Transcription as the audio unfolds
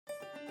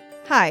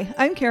Hi,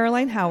 I'm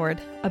Caroline Howard,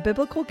 a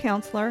biblical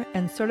counselor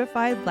and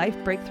certified life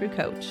breakthrough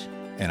coach.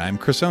 And I'm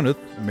Chris Oneth,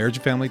 marriage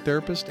and family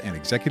therapist and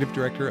executive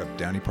director of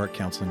Downey Park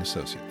Counseling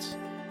Associates.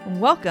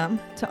 Welcome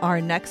to Our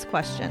Next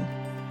Question,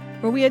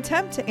 where we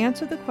attempt to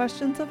answer the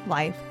questions of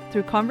life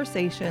through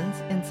conversations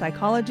in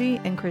psychology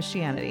and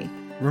Christianity.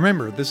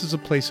 Remember, this is a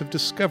place of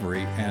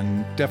discovery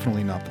and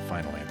definitely not the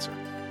final answer.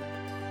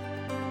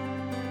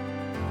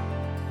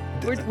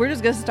 We're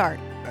just going to start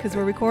because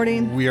we're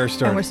recording. We are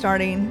starting. And we're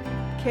starting.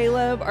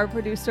 Caleb, our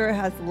producer,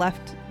 has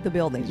left the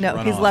building. He's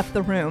off. Left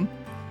the room.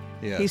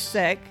 Yes. He's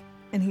sick,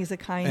 and he's a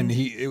kind And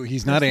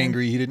he's not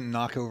angry. He didn't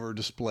knock over a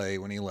display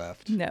when he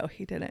left. No,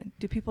 he didn't.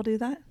 Do people do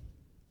that?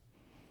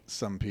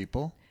 Some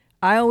people.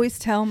 I always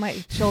tell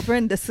my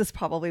children, this is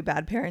probably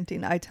bad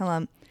parenting. I tell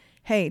them,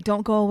 hey,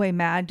 don't go away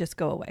mad, just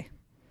go away.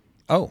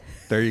 Oh,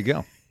 there you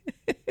go.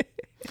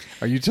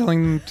 Are you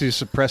telling them to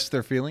suppress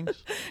their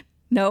feelings?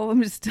 No,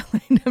 I'm just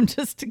telling them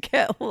just to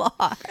get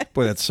lost.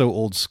 Boy, that's so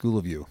old school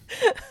of you.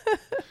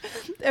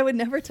 I would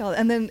never tell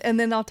them. And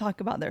then I'll talk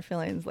about their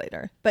feelings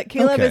later. But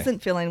Caleb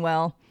isn't feeling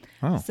well.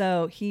 Oh.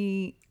 So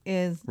he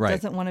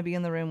doesn't want to be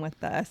in the room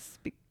with us.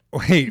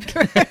 Wait.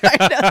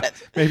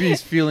 Maybe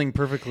he's feeling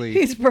perfectly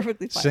He's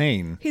perfectly fine.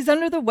 sane. He's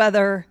under the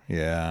weather.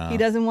 Yeah. He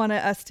doesn't want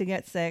us to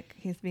get sick.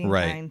 He's being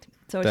kind.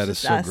 So it's that is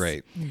just so us.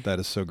 great. That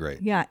is so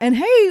great. Yeah. And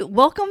hey,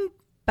 welcome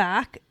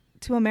back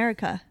to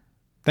America.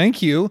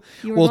 Thank you.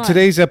 Well,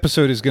 today's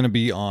episode is going to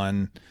be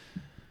on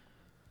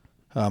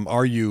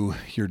Are You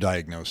Your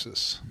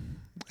Diagnosis?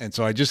 And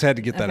so I just had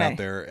to get that out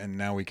there, and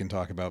now we can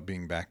talk about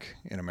being back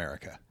in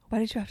America. Why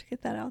did you have to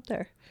get that out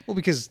there? Well,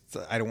 because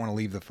I don't want to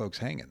leave the folks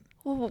hanging.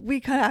 Well, we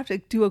kind of have to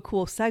do a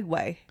cool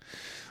segue.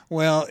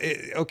 Well,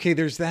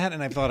 there's that,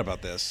 and I've thought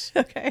about this.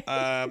 Okay.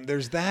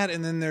 There's that,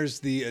 and then there's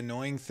the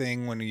annoying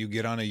thing when you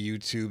get on a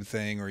YouTube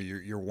thing or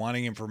you're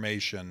wanting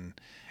information,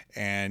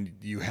 and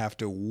you have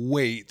to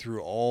wait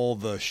through all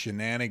the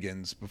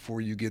shenanigans before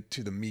you get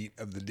to the meat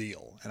of the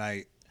deal.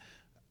 And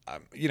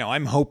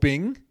I'm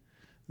hoping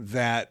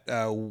that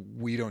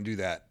we don't do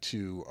that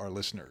to our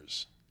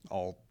listeners,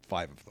 all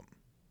 5 of them.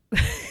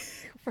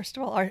 First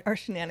of all, our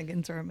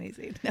shenanigans are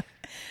amazing. No.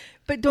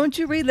 But don't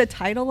you read the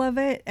title of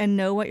it and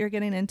know what you're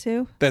getting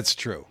into? That's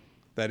true.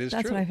 That's true.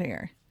 That's what I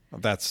figure.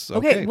 That's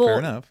okay. Well, fair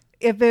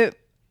enough.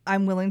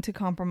 I'm willing to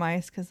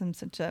compromise because I'm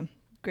such a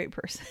great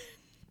person.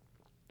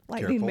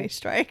 Lightning may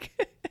strike.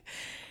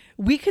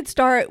 We could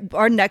start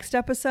our next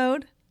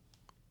episode.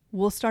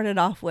 We'll start it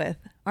off with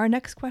our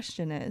next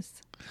question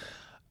is.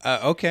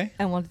 Okay.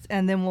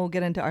 And then we'll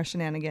get into our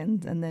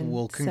shenanigans and then.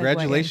 Well,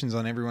 congratulations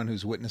on everyone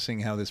who's witnessing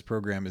how this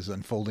program is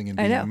unfolding and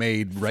being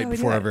made right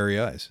before our very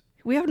eyes.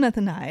 We have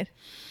nothing to hide.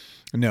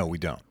 No, we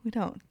don't. We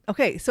don't.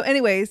 Okay. So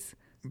anyways.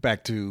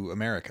 Back to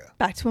America.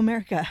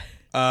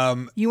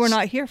 You were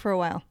not here for a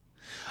while.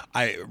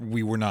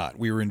 We were not.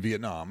 We were in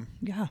Vietnam.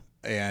 Yeah.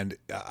 And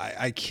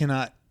I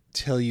cannot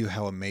tell you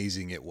how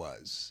amazing it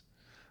was.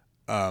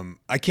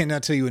 I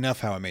cannot tell you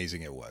enough how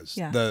amazing it was.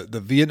 Yeah.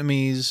 The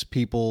Vietnamese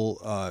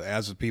people,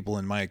 as the people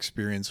in my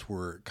experience,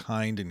 were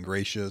kind and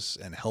gracious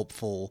and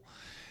helpful.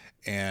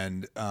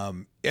 And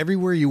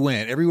everywhere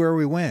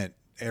we went,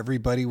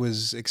 everybody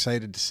was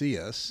excited to see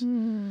us.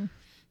 Mm.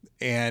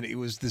 And it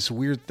was this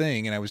weird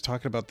thing. And I was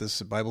talking about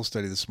this at Bible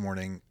study this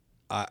morning.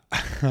 I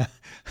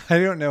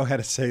don't know how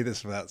to say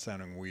this without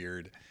sounding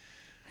weird,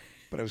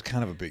 but it was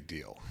kind of a big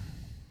deal.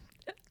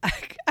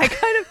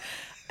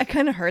 I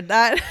kind of heard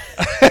that.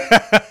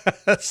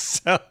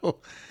 So,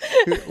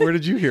 where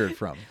did you hear it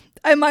from?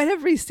 I might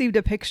have received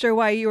a picture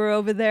while you were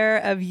over there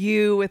of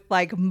you with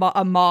like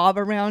a mob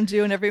around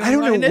you and everyone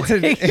wanting to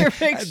take your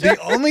picture. The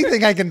only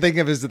thing I can think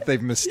of is that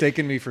they've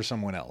mistaken me for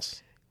someone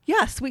else.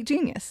 Yeah, sweet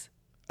genius.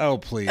 Oh,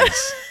 please.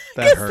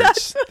 That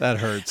hurts. That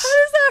hurts.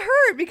 How does that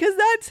hurt? Because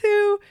that's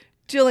who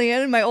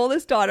Jillian, my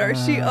oldest daughter,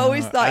 she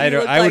always thought you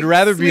looked like I would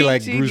rather be Sweet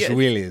like Genius. Bruce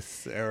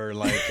Willis or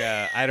like,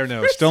 I don't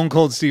know, Stone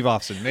Cold Steve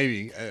Austin,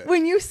 maybe.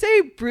 When you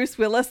say Bruce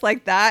Willis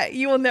like that,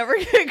 you will never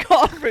get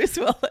called Bruce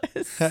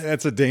Willis.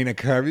 That's a Dana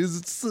Carvey.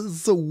 It's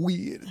so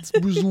weird. It's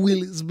Bruce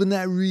Willis, but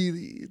not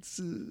really. It's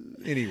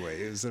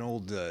anyway, it was an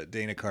old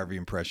Dana Carvey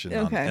impression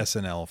on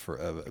SNL for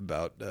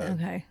about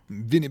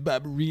Vinnie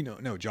Barbarino.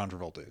 No, John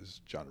Travolta. It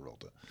was John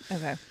Travolta.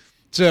 Okay.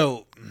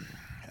 So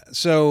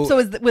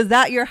was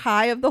that your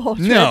high of the whole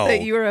trip? No,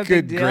 that you were a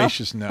big deal? good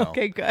gracious, no.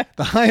 Okay, good.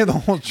 The high of the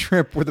whole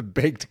trip were the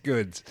baked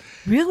goods.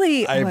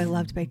 Really? I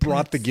loved baked goods.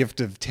 Brought the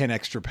gift of 10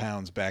 extra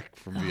pounds back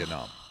from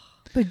Vietnam.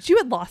 But you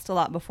had lost a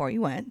lot before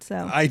you went,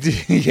 so I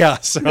did. Yeah,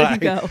 so there you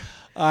go.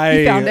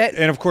 You found it,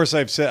 and of course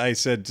I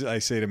say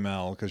to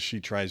Mel because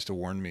she tries to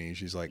warn me.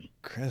 She's like,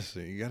 "Chris,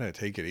 you gotta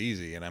take it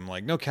easy," and I'm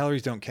like, "No,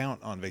 calories don't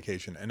count on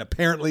vacation," and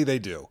apparently they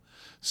do.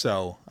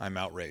 So I'm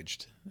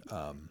outraged.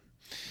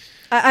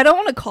 I don't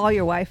want to call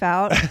your wife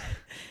out,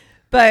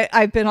 but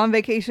I've been on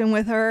vacation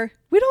with her.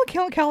 We don't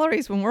count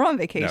calories when we're on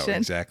vacation. No,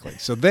 exactly.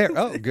 So there.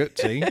 Oh, good.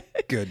 See,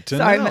 good to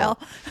know. Sorry, Mel.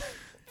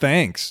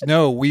 Thanks.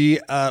 No, we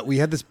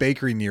had this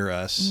bakery near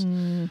us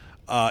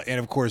And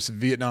of course,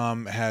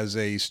 Vietnam has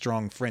a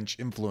strong French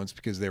influence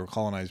because they were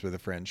colonized by the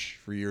French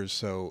for years.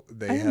 So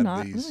they I had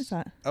not these. realize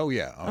that. Oh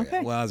yeah.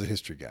 Okay. Well, I was a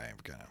history guy.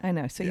 I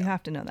know. So you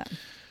have to know that.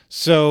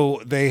 So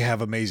they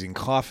have amazing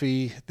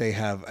coffee. They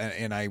have,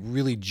 and I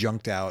really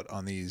junked out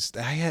on these.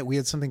 We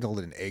had something called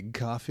an egg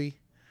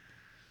coffee.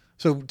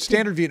 So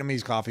standard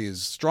Vietnamese coffee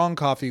is strong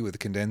coffee with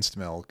condensed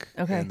milk.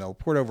 Okay. And they'll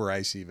pour it over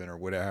ice even or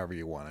whatever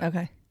you want it.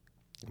 Okay.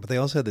 But they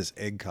also had this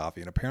egg coffee.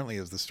 And apparently,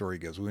 as the story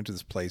goes, we went to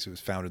this place. It was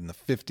founded in the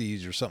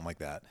 50s or something like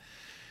that.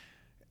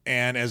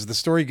 And as the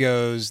story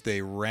goes,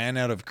 they ran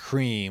out of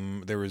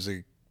cream. There was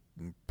a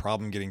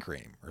problem getting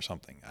cream or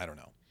something. I don't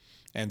know.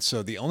 And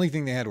so the only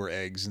thing they had were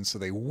eggs. And so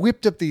they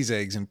whipped up these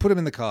eggs and put them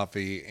in the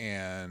coffee.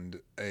 And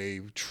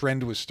a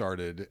trend was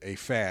started, a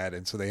fad.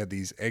 And so they had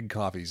these egg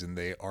coffees. And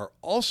they are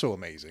also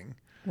amazing.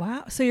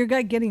 Wow. So you're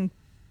getting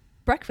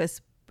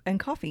breakfast and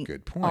coffee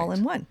Good point. all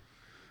in one.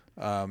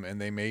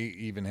 And they may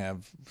even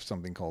have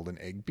something called an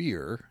egg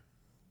beer.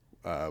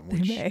 They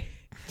may.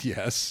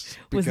 Yes.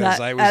 Was because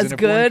that I was as in a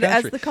foreign good as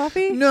country. the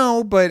coffee?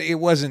 No, but it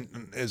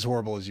wasn't as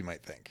horrible as you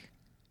might think.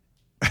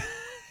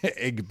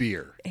 Egg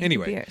beer.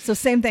 Anyway. Beer. So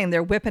same thing.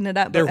 They're whipping it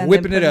up. They're and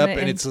whipping then it up, putting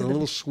and it's a into the-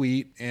 little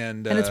sweet.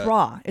 And it's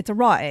raw. It's a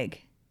raw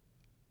egg.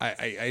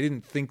 I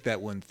didn't think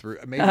that one through.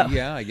 Maybe,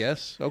 yeah, I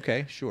guess.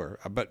 Okay, sure.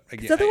 But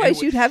again,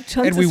 otherwise you'd have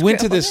chunks and we of went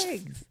to scrambled this,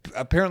 eggs.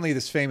 apparently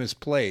this famous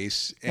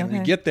place, and we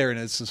Okay. get there, and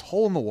it's this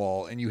hole in the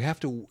wall, and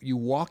you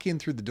walk in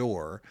through the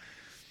door,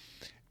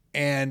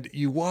 and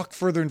you walk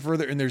further and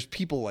further, and there's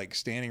people like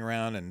standing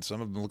around, and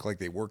some of them look like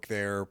they work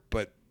there,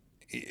 but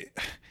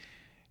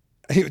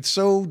it's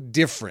so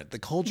different. The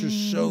culture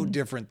is so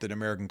different than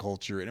American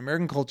culture. In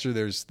American culture,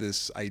 there's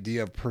this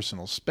idea of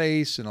personal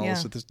space and all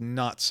this. That's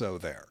not so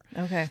there.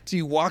 Okay. So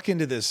you walk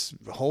into this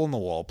hole in the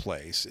wall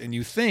place, and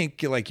you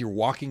think like you're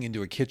walking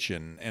into a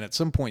kitchen, and at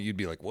some point you'd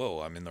be like, "Whoa,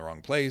 I'm in the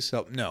wrong place."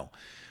 Oh, no.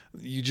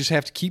 You just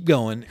have to keep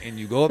going, and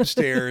you go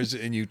upstairs,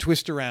 and you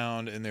twist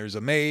around, and there's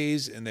a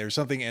maze, and there's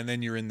something, and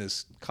then you're in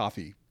this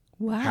coffee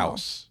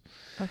house.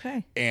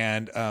 Okay.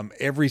 And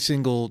every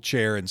single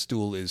chair and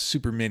stool is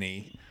super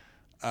mini.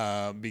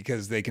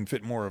 Because they can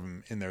fit more of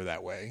them in there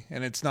that way,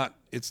 and it's not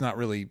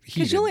really heated.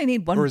 Because you only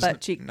need one Or is butt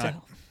it cheek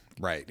not,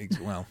 right?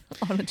 Well,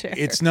 on a chair.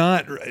 it's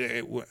not.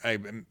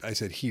 I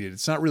said heated.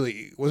 It's not really.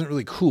 It wasn't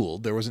really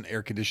cooled. There wasn't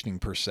air conditioning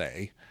per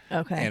se.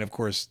 Okay. And of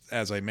course,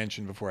 as I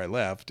mentioned before I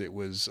left, it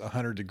was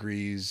 100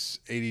 degrees,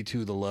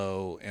 82 the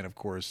low, and of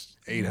course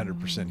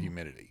 800%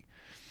 humidity.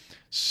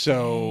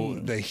 So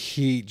the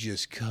heat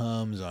just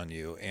comes on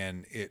you,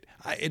 and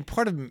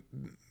part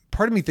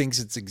of me thinks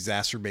it's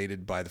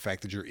exacerbated by the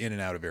fact that you're in and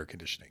out of air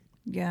conditioning.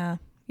 Yeah.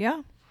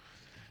 Yeah.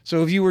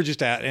 So if you were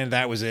just and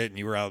that was it, and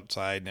you were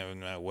outside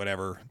and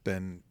whatever,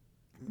 then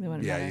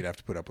matter. you'd have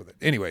to put up with it.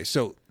 Anyway,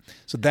 so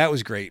that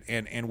was great.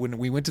 And when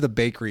we went to the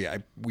bakery,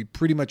 we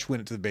pretty much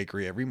went to the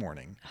bakery every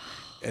morning,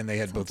 and they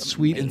had both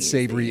sweet and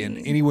savory and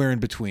anywhere in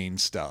between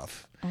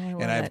stuff. Oh, I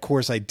love And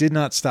it. I did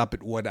not stop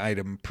at one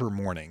item per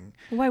morning.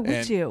 Why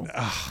would you?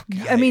 Oh,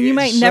 God, I mean, you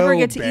might it's never so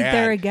get to eat bad.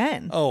 there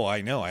again. Oh, I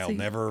know. I'll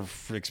never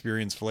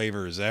experience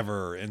flavors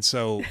ever. And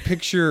so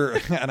picture,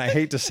 and I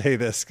hate to say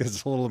this because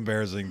it's a little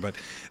embarrassing, but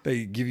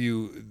they give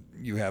you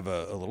have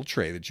a little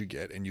tray that you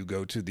get, and you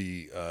go to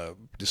the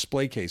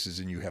display cases,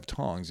 and you have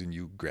tongs, and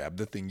you grab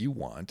the thing you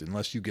want,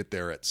 unless you get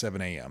there at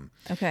 7 a.m.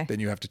 Okay. Then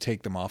you have to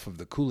take them off of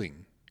the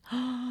cooling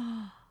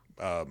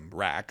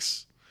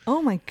racks. Oh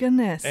my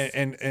goodness.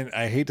 And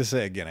I hate to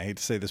say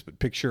this, but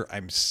picture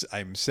I'm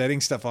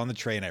setting stuff on the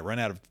tray, and I run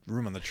out of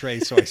room on the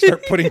tray, so I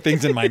start putting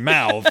things in my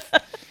mouth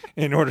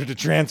in order to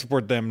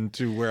transport them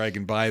to where I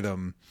can buy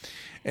them.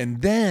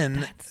 And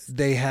then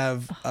they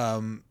have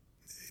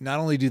not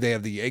only do they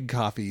have the egg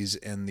coffees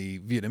and the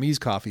Vietnamese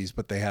coffees,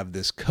 but they have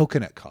this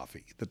coconut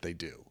coffee that they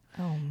do.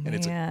 Oh man.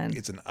 And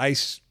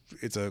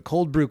it's a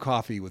cold brew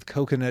coffee with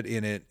coconut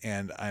in it,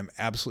 and I'm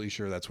absolutely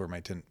sure that's where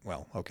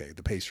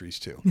the pastries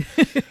too.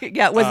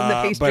 Yeah, it wasn't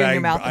the pastry But in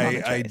your mouth.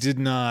 I did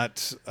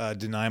not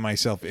deny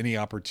myself any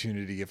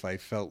opportunity. If I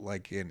felt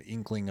like an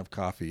inkling of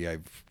coffee,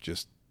 I've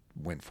just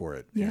went for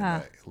it. Yeah.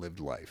 And I lived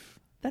life.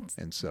 That's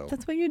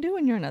what you do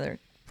when you're in other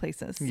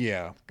places.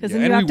 Yeah. Because yeah. then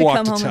you And have we to walked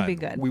come a home ton. and be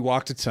good. We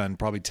walked a ton,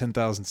 probably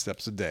 10,000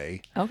 steps a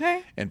day.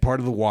 Okay. And part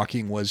of the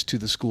walking was to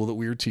the school that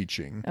we were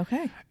teaching.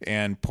 Okay.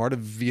 And part of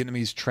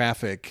Vietnamese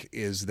traffic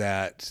is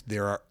that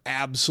there are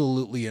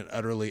absolutely and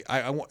utterly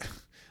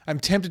I'm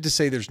tempted to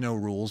say there's no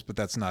rules, but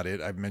that's not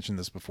it. I've mentioned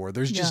this before.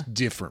 There's just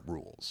different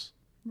rules.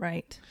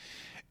 Right.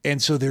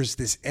 And so there's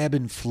this ebb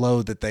and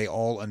flow that they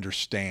all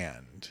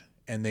understand,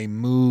 and they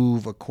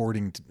move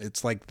according to,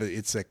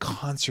 it's a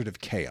concert of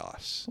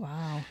chaos.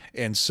 Wow.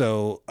 And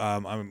so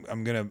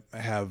I'm gonna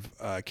have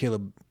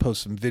Caleb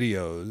post some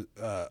videos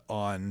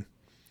on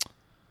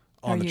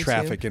the YouTube.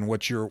 traffic, and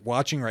what you're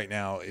watching right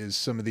now is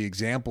some of the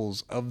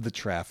examples of the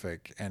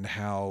traffic and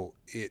how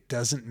it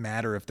doesn't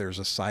matter if there's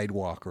a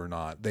sidewalk or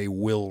not, they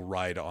will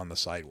ride on the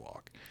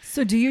sidewalk.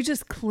 So do you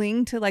just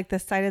cling to like the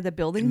side of the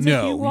buildings?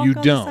 if you walk you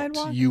on don't. The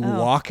sidewalk? You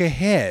walk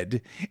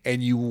ahead,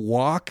 and you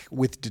walk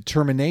with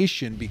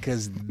determination,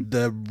 because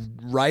the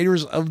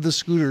riders of the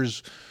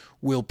scooters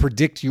will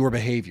predict your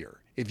behavior.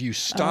 If you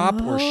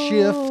stop or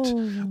shift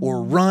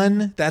or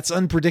run, that's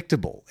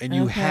unpredictable, and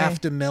you have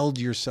to meld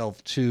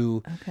yourself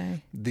to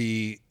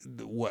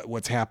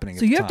what's happening.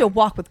 So you have to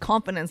walk with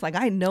confidence, like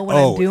I know what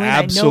I'm doing,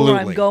 absolutely. I know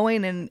where I'm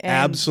going, and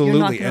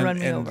absolutely, you're not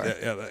going to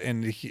run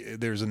me over.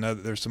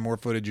 There's some more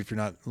footage if you're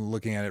not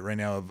looking at it right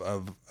now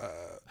of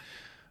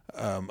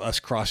us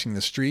crossing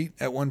the street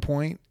at one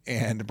point,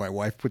 and my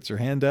wife puts her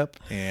hand up,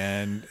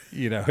 and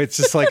it's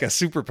just like a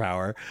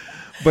superpower,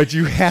 but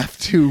you have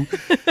to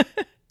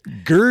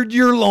gird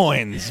your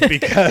loins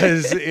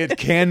because it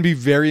can be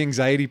very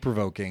anxiety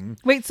provoking.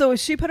 Wait, so if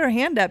she put her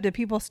hand up, did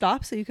people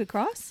stop so you could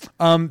cross?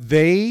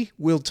 They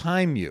will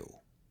time you.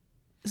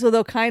 So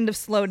they'll kind of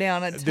slow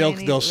down.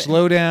 They'll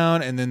slow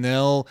down, and then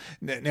now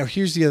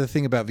here's the other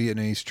thing about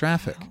Vietnamese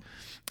traffic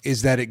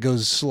is that it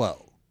goes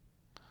slow.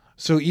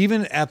 So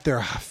even at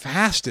their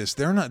fastest,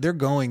 they're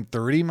going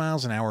 30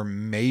 miles an hour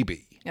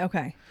maybe.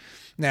 Okay.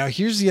 Now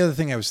here's the other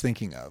thing I was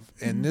thinking of,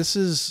 and this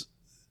is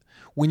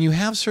when you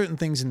have certain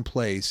things in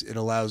place, it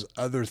allows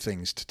other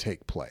things to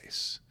take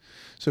place.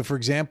 So for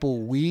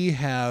example, we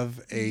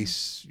have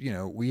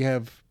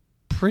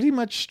pretty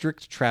much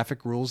strict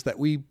traffic rules that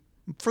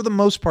for the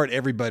most part,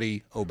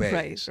 everybody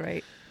obeys.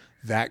 Right.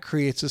 That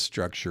creates a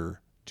structure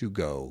to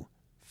go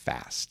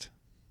fast.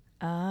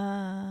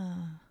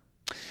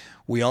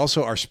 We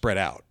also are spread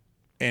out.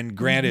 And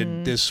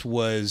granted, this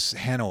was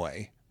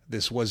Hanoi.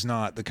 This was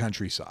not the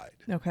countryside.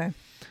 Okay.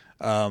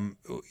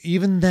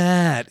 Even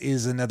that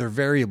is another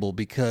variable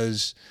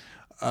because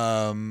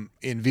in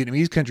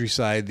Vietnamese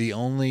countryside, the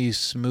only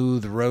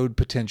smooth road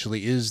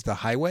potentially is the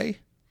highway.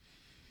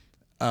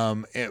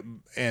 And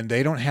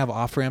they don't have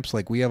off-ramps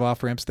like we have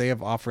off-ramps. They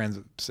have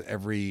off-ramps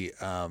every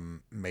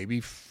maybe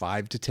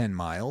 5 to 10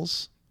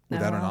 miles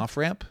without an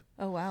off-ramp.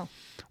 Oh, wow.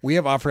 We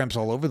have off-ramps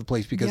all over the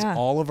place because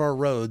all of our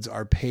roads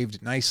are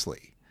paved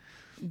nicely.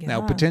 Yeah.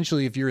 Now,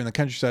 potentially, if you're in the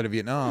countryside of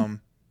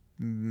Vietnam,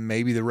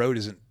 maybe the road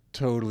isn't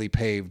totally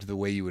paved the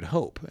way you would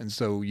hope, and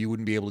so you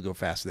wouldn't be able to go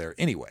fast there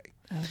anyway.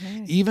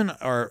 Okay. Even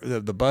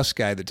the bus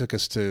guy that took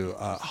us to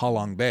Ha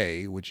Long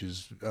Bay, which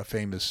is a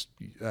famous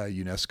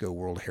UNESCO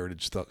World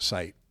Heritage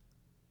Site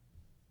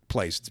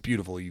place. It's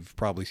beautiful. You've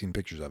probably seen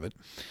pictures of it.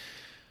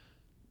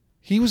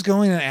 He was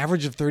going an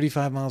average of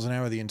 35 miles an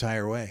hour the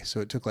entire way,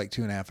 so it took like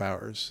 2.5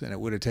 hours, and it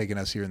would have taken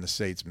us here in the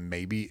States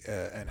maybe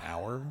an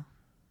hour.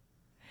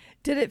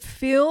 Did it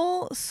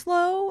feel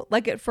slow,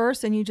 like at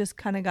first, and you just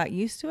kind of got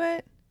used to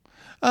it?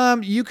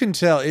 You can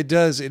tell it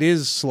does. It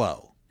is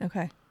slow.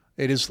 Okay.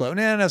 It is slow.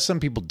 Now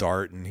some people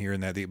dart and here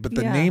and that. But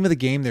the name of the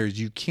game there is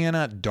you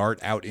cannot dart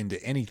out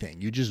into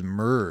anything. You just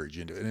merge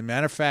into it. And as a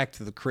matter of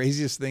fact, the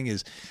craziest thing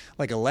is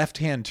like a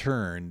left-hand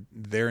turn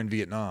there in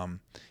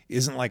Vietnam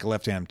isn't like a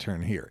left-hand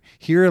turn here.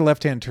 Here, a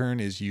left-hand turn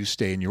is you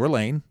stay in your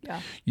lane. Yeah.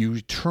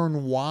 You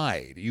turn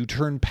wide. You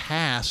turn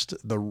past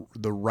the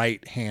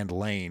right-hand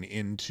lane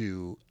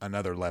into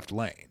another left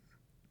lane.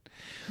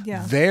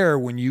 Yeah. There,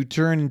 when you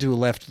turn into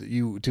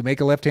to make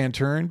a left-hand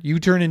turn, you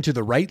turn into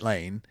the right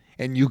lane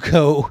and you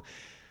go,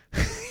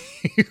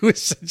 you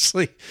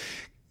essentially,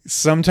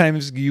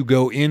 sometimes you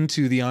go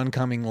into the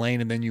oncoming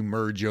lane and then you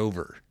merge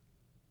over.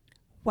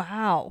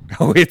 Wow.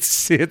 Oh,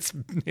 it's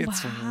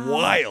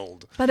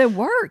wild. But it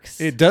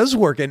works. It does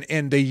work.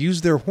 And they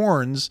use their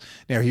horns.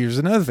 Now, here's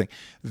another thing.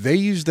 They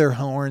use their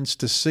horns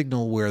to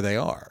signal where they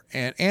are.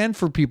 And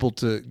for people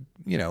to,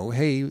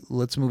 hey,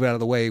 let's move out of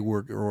the way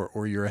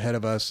or you're ahead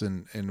of us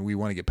and we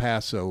want to get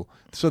past. So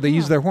they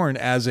use their horn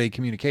as a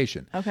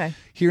communication. Okay.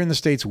 Here in the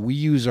States, we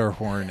use our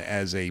horn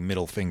as a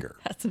middle finger.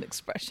 That's an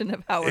expression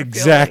of how we're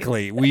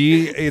exactly.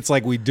 Feeling. It's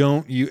like we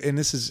don't and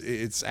this is,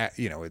 it's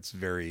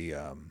very,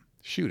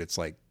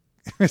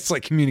 it's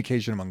like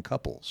communication among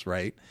couples,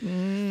 right?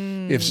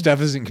 If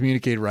stuff isn't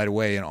communicated right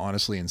away and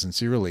honestly and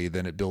sincerely,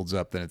 then it builds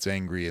up, then it's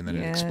angry, and then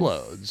it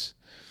explodes.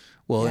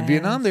 Well, in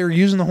Vietnam, they were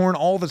using the horn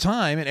all the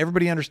time, and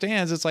everybody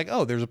understands. It's like,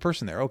 oh, there's a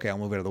person there. Okay, I'll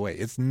move out of the way.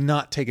 It's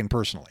not taken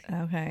personally.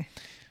 Okay.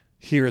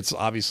 Here, it's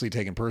obviously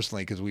taken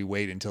personally because we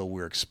wait until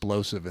we're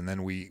explosive, and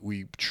then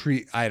we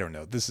treat. I don't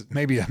know. This is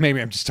maybe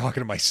I'm just talking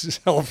to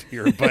myself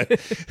here, but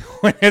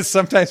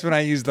sometimes when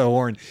I use the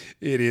horn,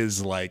 it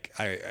is like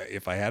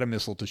if I had a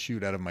missile to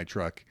shoot out of my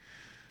truck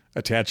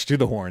attached to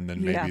the horn,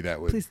 then maybe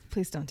that would.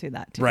 Please don't do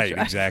that. Right.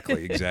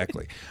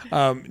 Exactly.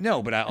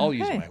 No, but I'll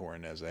use my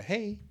horn as a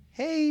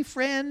hey,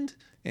 friend.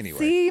 Anyway.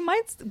 See,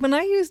 when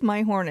I use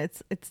my horn,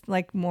 it's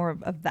like more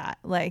of that.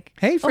 Like,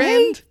 hey,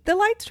 friend. Hey, the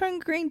light's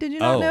turned green. Did you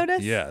not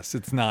notice? Yes,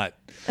 it's not.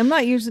 I'm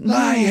not using.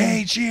 I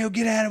hate you.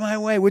 Get out of my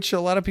way. Which a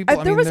lot of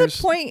people. There was a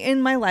point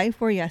in my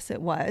life where yes,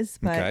 it was.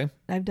 But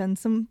I've done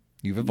some.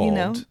 You've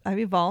evolved. I've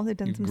evolved. I've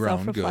done some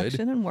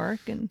self-reflection and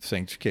work and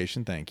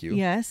sanctification. Thank you.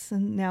 Yes,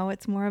 and now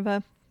it's more of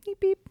a beep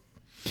beep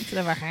instead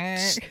of a.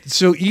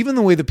 So even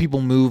the way that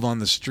people move on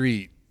the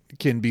street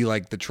can be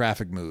like the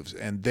traffic moves,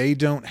 and they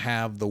don't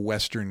have the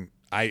Western.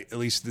 At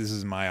least this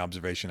is my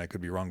observation. I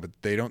could be wrong, but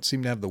they don't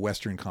seem to have the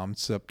Western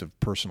concept of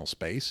personal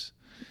space,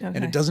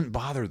 and it doesn't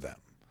bother them.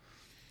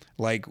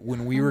 Like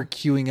when we were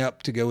queuing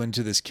up to go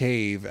into this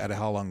cave at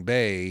Ha Long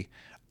Bay,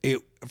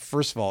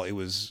 first of all,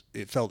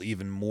 it felt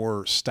even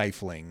more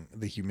stifling,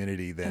 the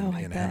humidity, than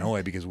in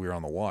Hanoi, because we were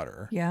on the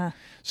water. Yeah.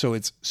 So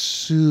it's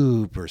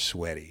super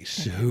sweaty,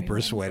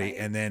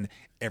 and then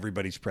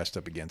everybody's pressed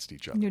up against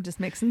each other. You're just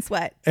mixing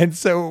sweat. And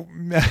so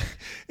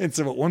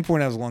at one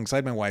point I was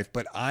alongside my wife,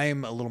 but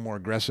I'm a little more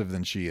aggressive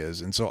than she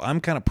is. And so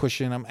I'm kind of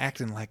pushing, I'm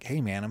acting like, hey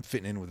man, I'm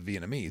fitting in with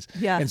Vietnamese.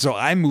 Yeah. And so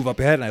I move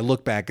up ahead and I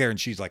look back there and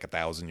she's like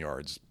 1,000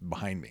 yards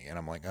behind me. And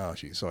I'm like, oh,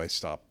 so I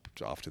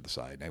stopped off to the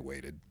side and I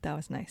waited. That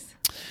was nice.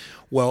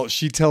 Well,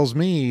 she tells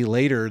me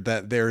later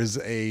that there's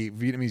a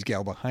Vietnamese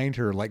gal behind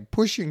her, like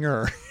pushing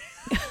her.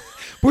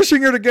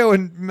 Pushing her to go,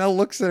 and Mel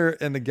looks at her,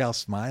 and the gal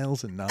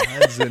smiles and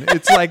nods, and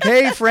it's like,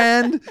 "Hey,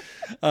 friend."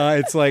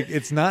 It's like,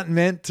 it's not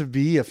meant to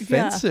be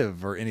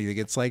offensive or anything.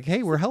 It's like,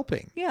 "Hey, we're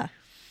helping." Yeah.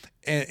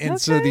 And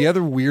so the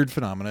other weird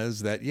phenomena is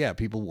that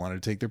people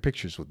wanted to take their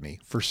pictures with me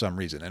for some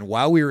reason. And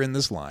while we were in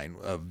this line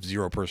of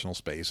zero personal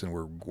space, and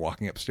we're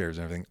walking upstairs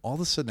and everything, all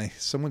of a sudden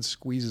someone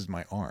squeezes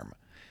my arm,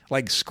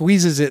 like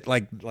squeezes it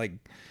like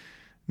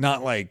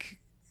not like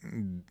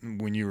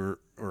when you were.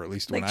 Or at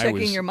least like when I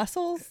was checking your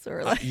muscles,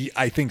 or like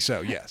I think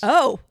so, yes.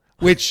 Oh,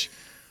 which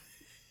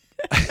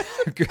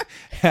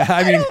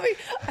I mean,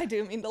 I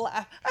do mean to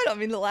laugh. I don't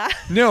mean to laugh.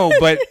 No,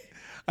 but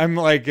I'm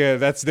like,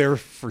 that's there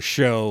for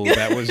show.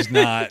 That was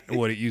not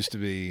what it used to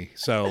be.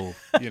 So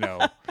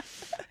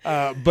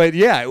but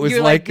yeah, it was.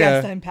 You're like,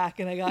 yes, I'm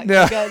packing. I got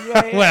no, guns,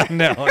 right? Well,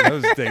 no,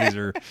 those days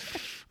are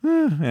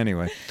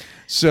anyway.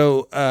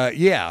 So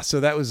so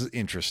that was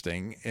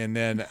interesting, and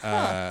then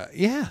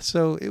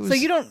so it was. So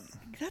you don't.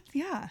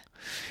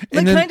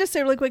 Like, can I just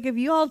say really quick, if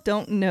you all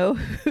don't know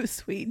who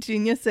Sweet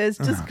Genius is,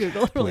 just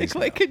Google it really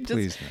quick and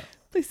just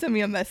please send me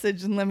a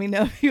message and let me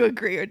know if you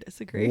agree or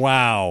disagree.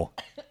 Wow.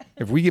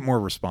 If we get more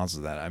responses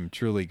to that,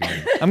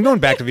 I'm going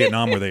back to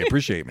Vietnam where they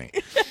appreciate me.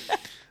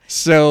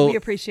 So we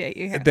appreciate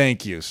you here.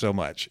 Thank you so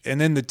much.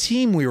 And then the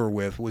team we were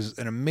with was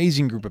an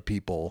amazing group of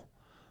people.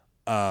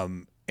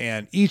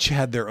 And each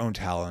had their own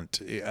talent,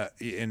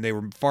 and they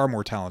were far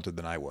more talented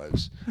than I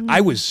was.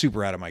 I was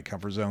super out of my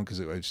comfort zone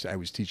because I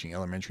was teaching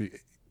elementary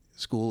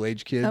school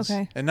age kids.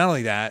 Okay. And not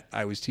only that,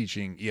 I was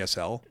teaching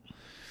ESL.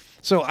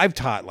 So I've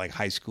taught like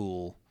high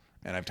school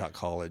and I've taught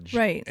college.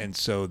 Right. And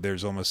so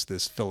there's almost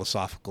this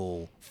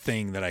philosophical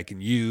thing that I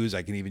can use.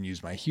 I can even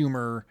use my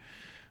humor.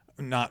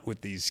 Not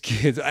with these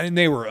kids. I mean,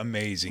 they were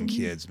amazing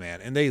kids,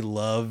 man. And they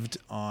loved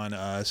on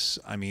us.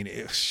 I mean,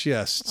 it was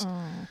just...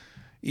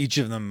 Each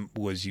of them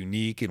was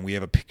unique, and we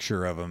have a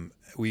picture of them.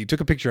 We took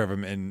a picture of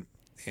them, and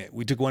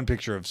we took one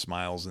picture of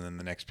smiles, and then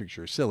the next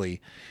picture of silly.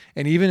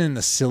 And even in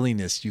the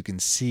silliness, you can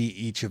see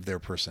each of their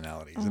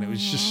personalities, and it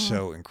was just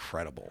so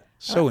incredible,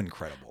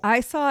 incredible.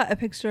 I saw a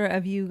picture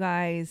of you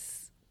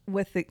guys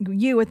with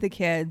the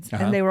kids,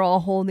 and they were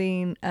all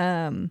holding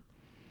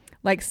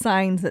like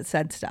signs that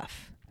said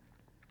stuff.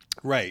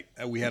 Right.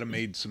 We had to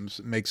make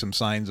some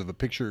signs of a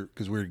picture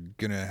because we were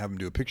going to have them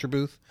do a picture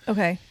booth.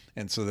 Okay.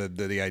 And so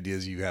the idea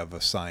is you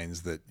have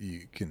signs that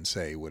you can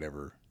say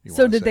whatever you want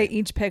to say. So did they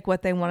each pick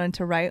what they wanted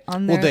to write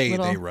on their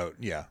they wrote,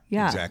 yeah,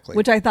 exactly.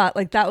 Which I thought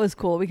like that was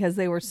cool because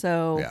they were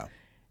so... Yeah.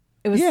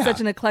 It was such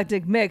an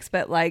eclectic mix,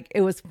 but like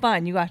it was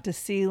fun. You got to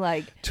see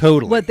like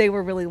totally what they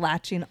were really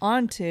latching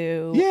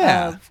onto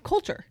of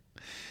culture.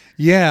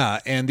 Yeah,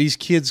 and these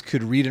kids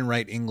could read and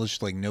write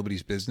English like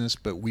nobody's business,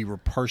 but we were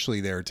partially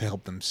there to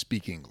help them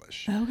speak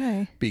English.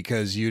 Okay.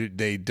 Because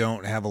they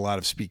don't have a lot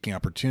of speaking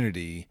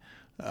opportunity,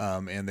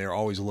 and they're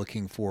always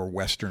looking for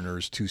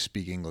Westerners to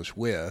speak English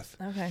with.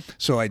 Okay.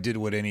 So I did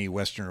what any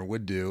Westerner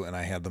would do, and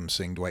I had them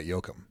sing Dwight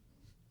Yoakam.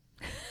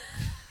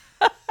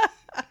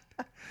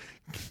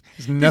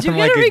 Did you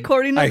get a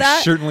recording of that?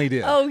 I certainly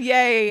did. Oh,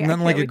 yay.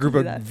 Nothing like a group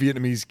of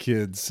Vietnamese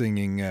kids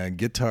singing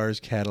guitars,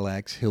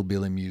 Cadillacs,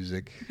 hillbilly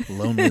music,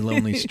 lonely,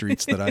 lonely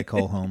streets that I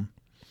call home.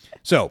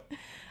 So.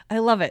 I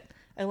love it.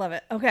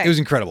 Okay. It was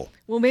incredible.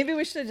 Well, maybe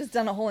we should have just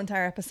done a whole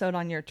entire episode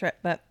on your trip,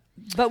 but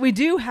we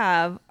do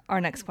have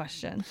our next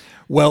question.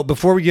 Well,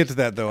 before we get to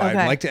that, though,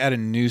 I'd like to add a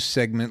new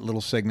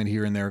little segment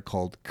here and there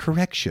called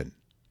Correction.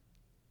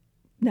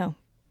 No.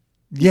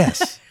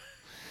 Yes.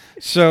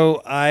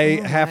 So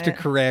I have to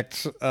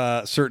correct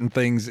certain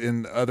things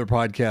in other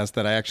podcasts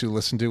that I actually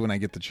listen to. When I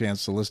get the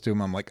chance to listen to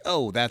them, I'm like,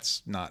 oh,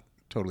 that's not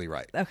totally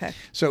right. Okay.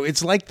 So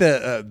it's like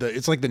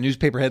the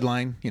newspaper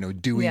headline.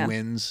 Dewey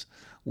wins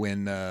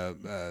when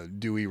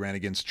Dewey ran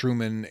against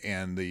Truman,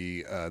 and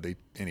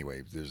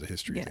there's a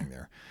history thing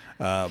there.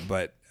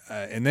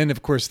 And then,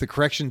 of course, the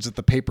corrections that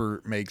the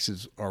paper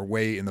makes are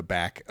way in the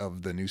back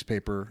of the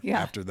newspaper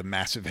after the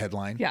massive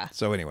headline. Yeah.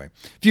 So anyway,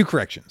 a few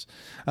corrections.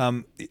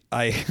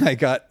 I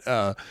got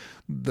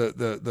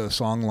the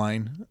song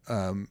line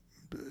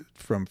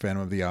from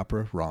Phantom of the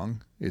Opera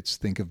wrong. It's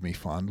 "Think of Me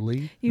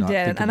Fondly." You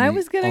did, and I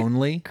was going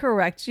to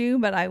correct you,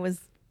 but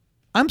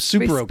I'm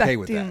super okay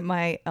with that.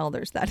 My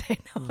elders that day.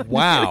 No,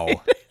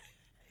 wow.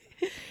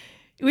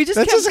 We just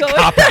That's kept just going. A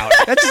cop out.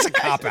 That's just a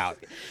cop out.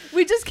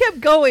 We just kept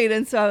going,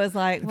 and so I was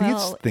like, I think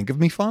it's "Think of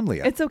Me Fondly."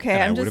 It's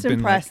okay. I'm just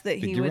impressed that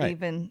he would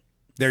even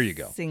there you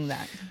go. sing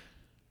that.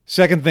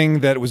 Second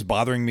thing that was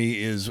bothering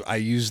me is I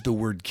used the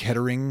word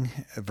Kettering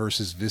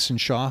versus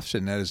Wissenschaft,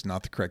 and that is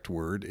not the correct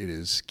word. It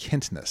is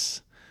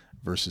Kenntnis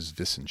versus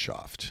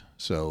Wissenschaft.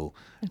 So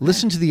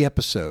listen to the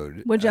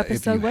episode. Which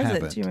episode was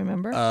it? Do you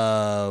remember?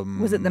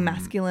 Was it the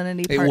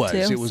masculinity part 2?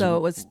 It was. So it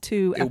was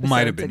 2 episodes. It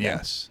might have been,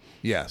 ago.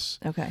 Yes.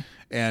 Okay.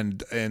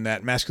 And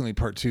that masculinity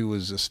part 2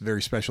 was a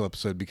very special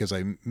episode because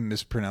I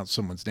mispronounced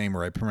someone's name,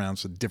 or I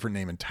pronounced a different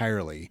name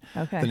entirely.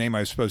 Okay. The name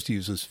I was supposed to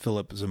use was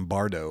Philip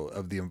Zimbardo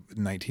of the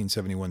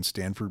 1971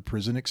 Stanford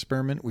Prison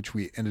Experiment, which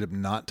we ended up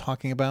not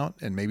talking about,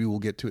 and maybe we'll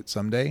get to it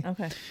someday.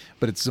 Okay.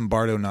 But it's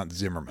Zimbardo, not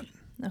Zimmerman.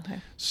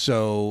 Okay.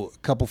 So a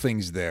couple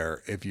things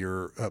there. If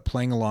you're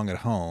playing along at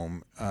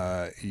home,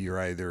 you're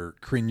either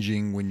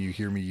cringing when you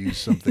hear me use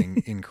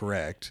something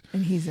incorrect.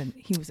 And he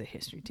was a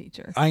history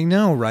teacher. I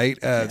know, right?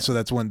 So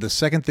that's one. The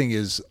second thing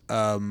is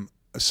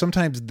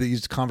sometimes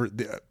these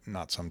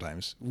not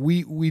sometimes.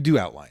 We do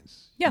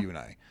outlines, you and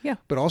I. Yeah.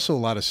 But also a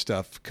lot of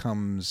stuff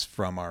comes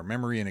from our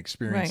memory and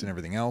experience Right. and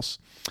everything else.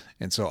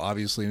 And so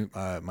obviously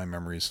my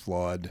memory is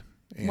flawed.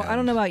 Well, I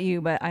don't know about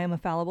you, but I am a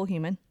fallible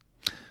human.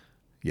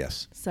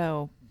 Yes.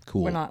 So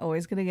Cool. we're not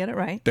always going to get it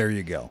right. There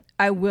you go.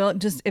 I will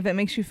just, if it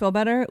makes you feel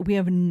better, we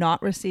have not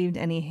received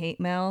any hate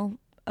mail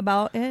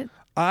about it.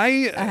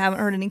 I haven't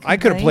heard any complaints. I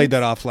could have played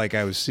that off like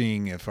I was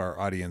seeing if our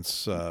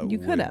audience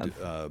could would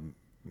have.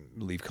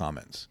 Leave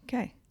comments.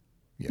 Okay.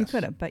 Yes. You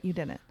could have, but you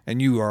didn't.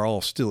 And you are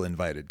all still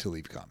invited to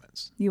leave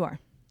comments. You are.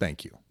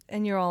 Thank you.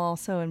 And you're all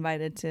also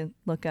invited to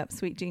look up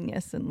Sweet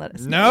Genius and let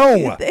us No!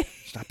 know. what you think.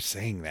 Stop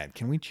saying that.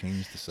 Can we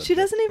change the subject? She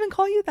doesn't even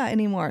call you that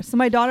anymore. So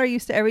my daughter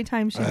used to, every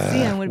time she'd see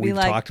him, would be We've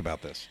like, talked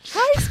about this.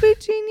 "Hi,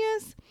 Sweet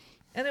Genius."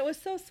 And it was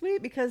so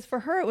sweet because for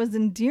her it was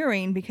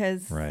endearing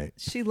because Right.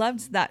 she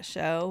loved that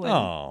show. And,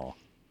 Oh.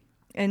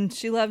 and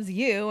she loves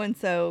you. And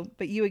so,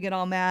 but you would get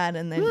all mad.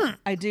 And then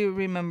I do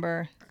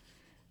remember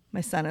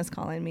my son is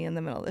calling me in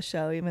the middle of the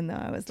show, even though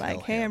I was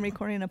like, "Hey, I'm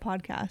recording a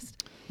podcast."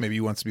 Maybe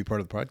he wants to be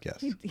part of the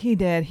podcast. He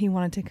did. He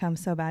wanted to come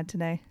so bad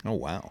today. Oh,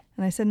 wow.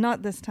 And I said,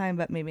 "Not this time,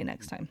 but maybe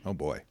next time." Oh,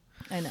 boy.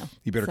 I know.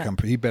 He better So- come.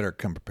 He better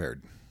come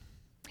prepared.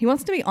 He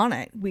wants to be on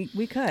it. We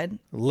could.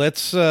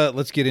 Let's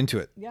get into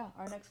it. Yeah.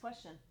 Our next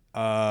question.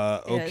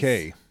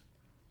 Okay.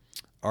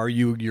 Are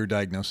you your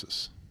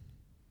diagnosis?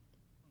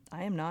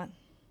 I am not.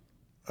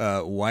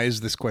 Why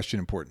is this question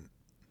important?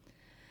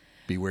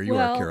 Be where you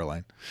are,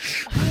 Caroline.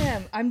 I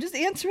am. I'm just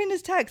answering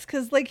his text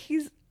because, like,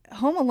 he's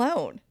home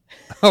alone.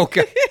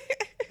 Okay.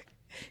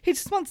 He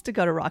just wants to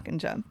go to Rock and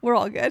Jump. We're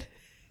all good.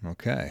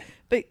 Okay.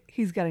 But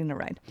he's getting a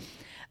ride.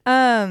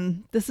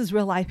 This is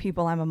real life,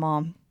 people. I'm a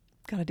mom.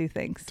 Gotta do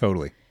things.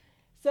 Totally.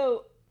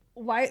 So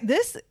why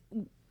this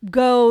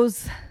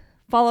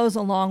follows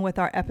along with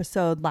our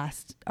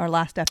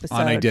last episode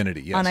On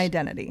identity, yes. On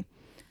identity,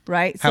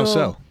 right? How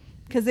so?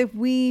 Because if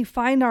we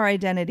find our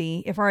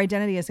identity, if our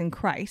identity is in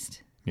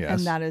Christ, Yes.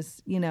 and that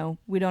is,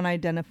 we don't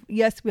identify.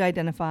 Yes, we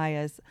identify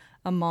as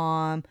a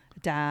mom, a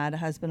dad, a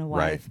husband, a wife.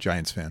 Right.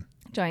 Giants fan.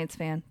 Giants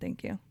fan.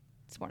 Thank you.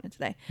 Sworn it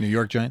today. New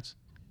York Giants?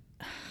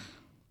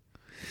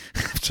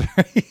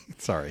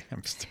 Sorry.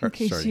 I'm In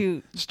case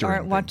you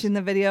aren't watching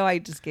the video, I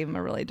just gave him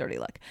a really dirty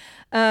look.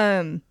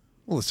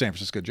 Well, the San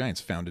Francisco Giants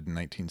founded in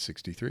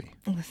 1963.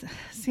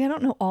 See, I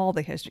don't know all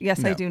the history. Yes,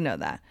 No. I do know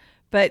that.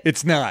 But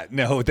It's not.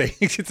 No,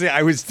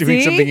 I was doing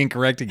See? something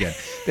incorrect again.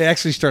 They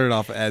actually started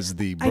off as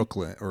the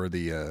Brooklyn or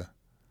the.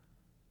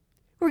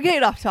 we're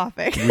getting off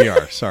topic. We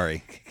are.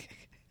 Sorry.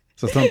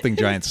 So something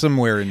Giants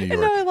somewhere in New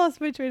And now I York.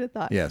 lost my train of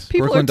thought. Yes.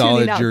 People Brooklyn are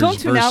tuning out. Dodgers Don't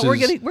tune out.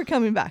 versus We're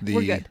coming back. The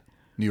We're good.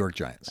 New York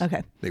Giants.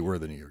 Okay. They were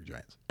the New York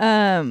Giants.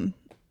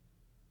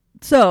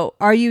 So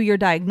are you your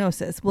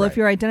diagnosis? Well, Right. if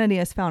your identity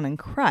is found in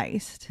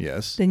Christ,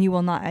 Yes. then you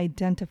will not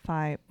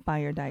identify by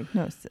your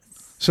diagnosis.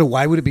 So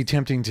why would it be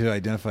tempting to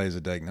identify as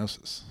a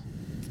diagnosis?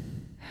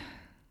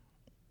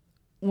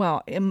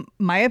 Well, in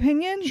my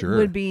opinion, Sure.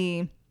 would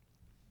be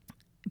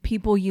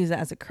people use it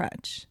as a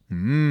crutch,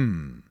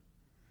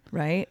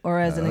 right? Or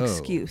as an Oh.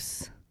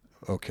 excuse.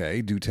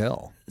 Okay, do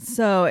tell.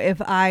 So if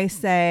I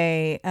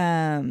say,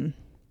 I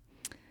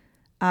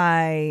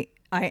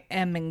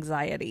am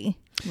anxiety,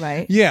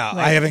 right? Yeah,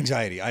 Like, I have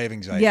anxiety.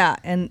 Yeah,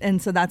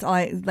 and so that's all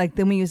I like.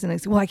 Then we use an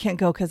excuse. Well, I can't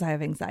go because I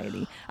have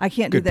anxiety. I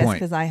can't do Good this point.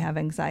 because I have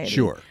anxiety.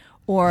 Sure.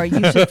 Or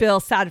you should feel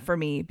sad for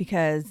me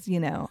because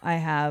I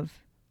have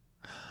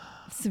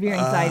severe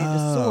anxiety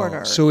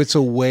disorder. So it's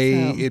a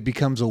way. So- It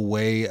becomes a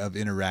way of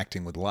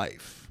interacting with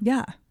life.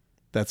 Yeah.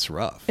 That's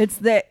rough.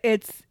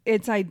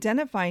 It's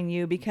identifying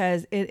you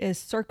because it is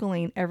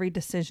circling every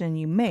decision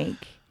you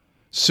make.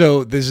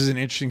 So this is an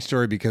interesting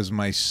story because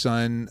my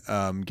son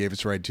gave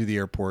us a ride to the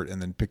airport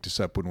and then picked us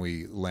up when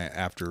we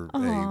after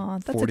Aw, a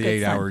that's a good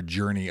 48-hour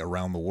journey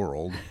around the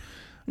world,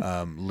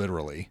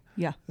 literally.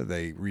 Yeah.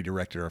 They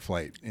redirected our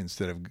flight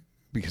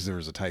because there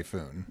was a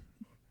typhoon.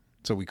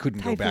 So we couldn't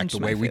go Typhoon back the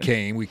way we schmyphoon.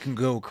 came. We couldn't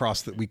go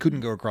across the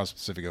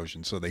Pacific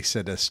Ocean. So they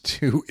sent us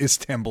to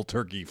Istanbul,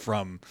 Turkey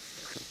from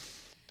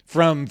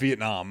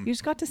Vietnam. You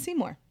just got to see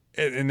more.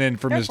 And then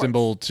from Airports.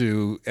 Istanbul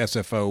to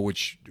SFO,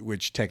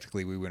 which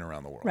technically we went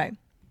around the world. Right.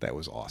 That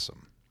was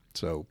awesome.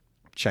 So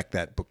check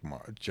that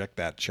bookmark, check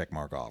that check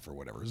mark off or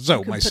whatever.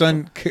 So my put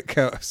son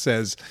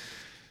says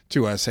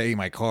to us, hey,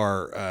 my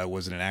car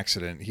was in an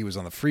accident. He was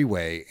on the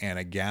freeway and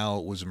a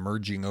gal was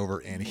merging over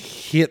and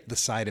hit the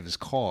side of his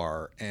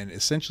car. And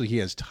essentially he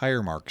has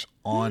tire marks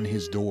on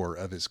his door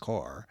of his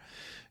car.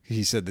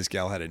 He said this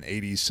gal had an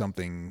 80s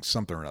something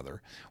or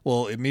another.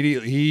 Well,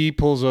 immediately he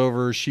pulls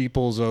over, she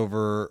pulls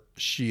over.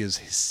 She is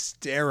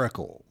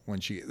hysterical when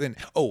she then.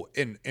 Oh,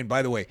 and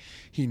by the way,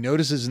 he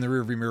notices in the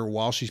rearview mirror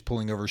while she's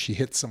pulling over, she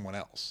hits someone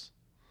else.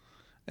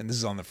 And this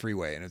is on the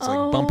freeway, and it's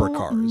like bumper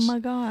cars. Oh my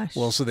gosh.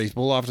 Well, so they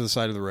pull off to the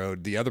side of the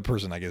road. The other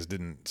person, I guess,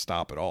 didn't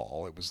stop at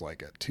all. It was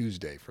like a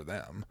Tuesday for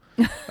them.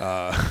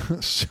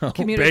 So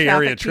Commuter Bay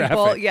Area people,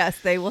 traffic. yes,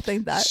 they will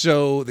think that.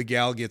 So the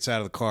gal gets out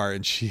of the car,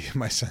 and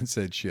my son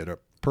said she had a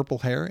purple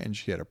hair and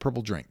she had a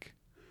purple drink.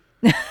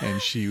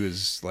 And she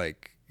was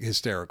like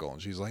hysterical.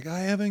 And she's like, I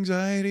have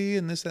anxiety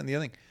and this, that, and the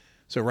other thing.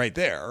 So right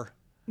there.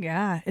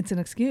 Yeah, it's an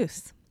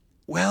excuse.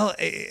 Well,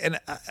 and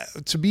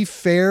to be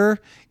fair,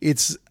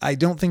 I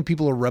don't think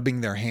people are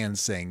rubbing their hands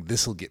saying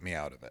this will get me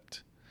out of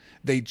it.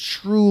 They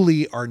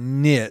truly are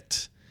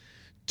knit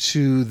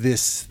to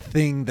this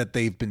thing that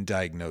they've been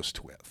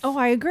diagnosed with. Oh,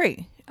 I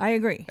agree.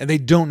 And they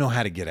don't know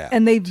how to get out.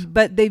 And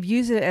they've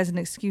used it as an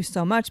excuse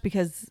so much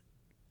because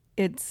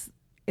it's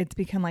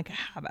become like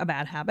a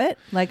bad habit.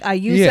 Like I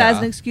used it as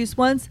an excuse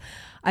once.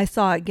 I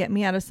saw it get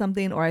me out of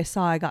something, or I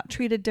saw I got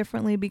treated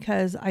differently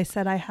because I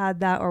said I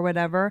had that or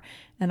whatever,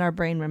 and our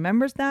brain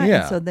remembers that.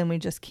 Yeah. And so then we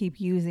just keep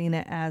using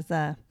it as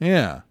a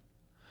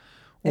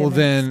Well,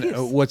 then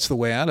excuse. What's the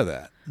way out of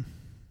that?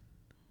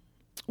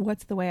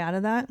 What's the way out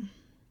of that?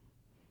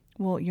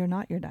 Well, you're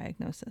not your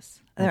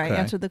diagnosis. All right,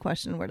 answer the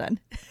question. We're done.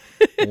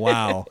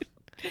 Wow.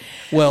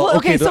 Well,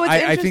 okay. So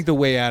I think the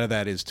way out of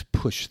that is to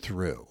push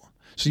through.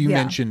 So you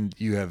mentioned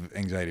you have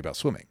anxiety about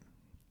swimming.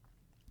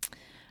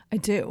 I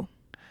do.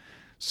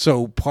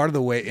 So part of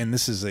the way, and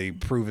this is a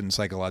proven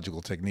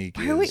psychological technique,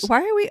 are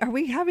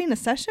we having a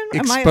session?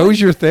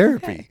 Exposure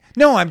therapy. Okay.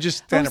 No, I'm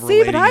just kind of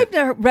relating. But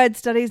I've read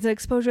studies that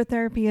exposure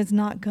therapy is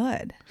not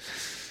good.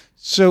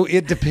 So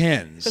it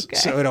depends. Okay.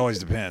 So it always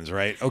depends,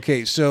 right?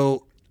 Okay,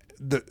 so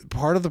the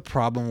part of the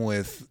problem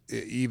with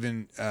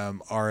even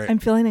I'm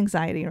feeling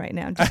anxiety right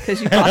now just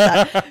because you brought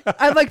that.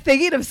 I'm like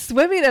thinking of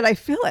swimming and I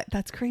feel it.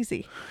 That's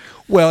crazy.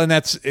 Well, and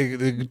that's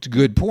a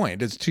good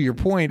point. It's to your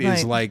point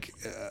is like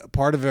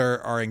part of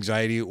our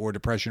anxiety or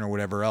depression or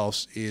whatever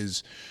else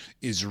is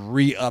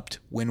re-upped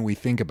when we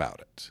think about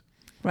it.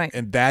 Right.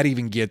 And that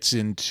even gets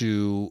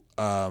into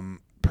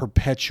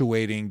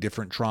perpetuating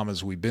different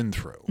traumas we've been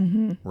through.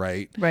 Mm-hmm.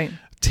 Right.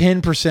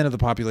 10% of the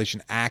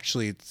population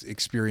actually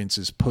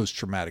experiences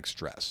post-traumatic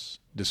stress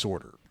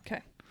disorder.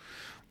 Okay.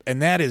 And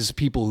that is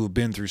people who've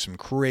been through some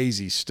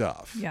crazy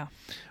stuff. Yeah.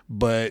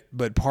 But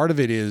part of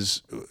it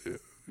is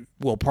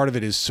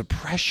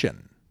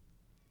suppression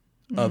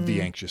of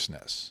the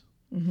anxiousness.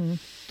 Mm-hmm.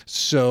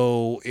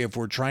 So if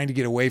we're trying to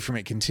get away from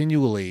it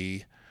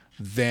continually,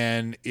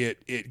 then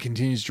it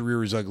continues to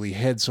rear its ugly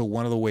head. So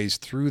one of the ways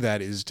through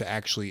that is to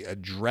actually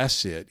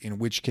address it, in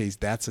which case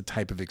that's a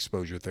type of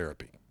exposure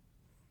therapy.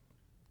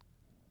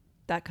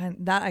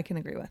 That I can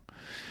agree with.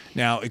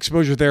 Now,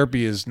 exposure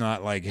therapy is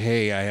not like,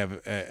 hey, I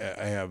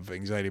have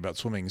anxiety about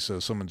swimming, so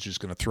someone's just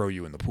going to throw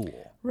you in the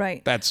pool.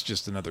 Right. That's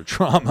just another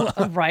trauma.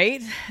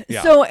 Right.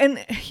 Yeah. So,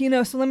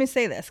 so let me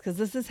say this, because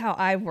this is how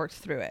I've worked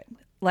through it.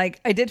 Like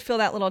I did feel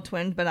that little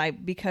twinge,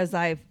 but because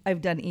I've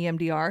done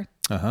EMDR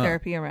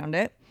therapy around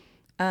it,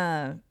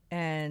 and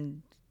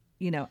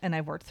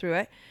I've worked through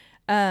it.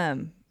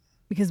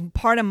 Because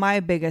part of my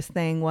biggest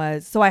thing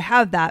was, so I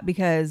have that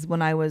because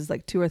when I was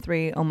like 2 or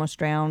 3, almost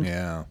drowned.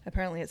 Yeah.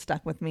 Apparently it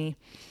stuck with me.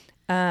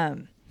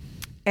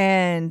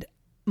 And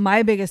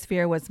my biggest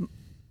fear was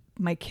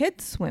my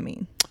kids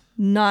swimming.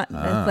 Not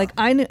like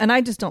I knew, and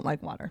I just don't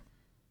like water.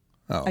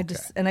 Oh, okay.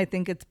 I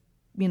think it's,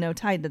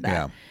 tied to that.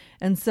 Yeah.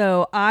 And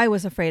so I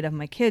was afraid of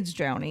my kids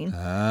drowning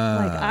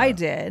like I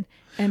did.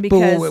 And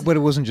because, but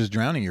it wasn't just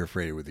drowning you're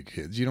afraid of with your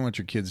kids. You don't want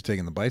your kids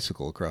taking the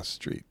bicycle across the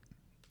street.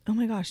 Oh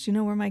my gosh, do you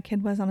know where my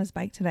kid was on his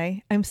bike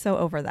today? I'm so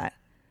over that.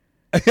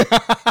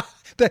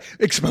 The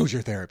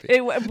exposure therapy.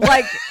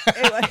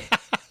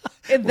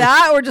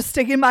 That or just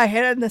sticking my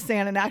head in the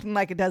sand and acting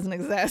like it doesn't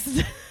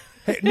exist.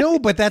 Hey, no,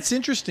 but that's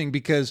interesting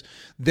because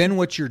then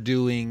what you're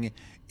doing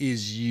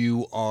is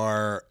you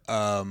are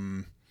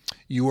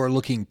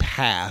looking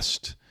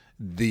past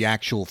the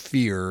actual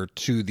fear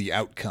to the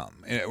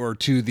outcome or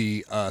to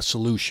the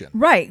solution.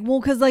 Right. Well,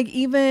 because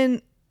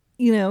even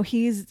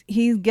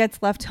he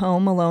gets left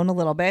home alone a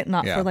little bit,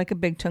 not for like a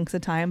big chunks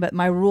of time. But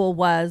my rule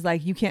was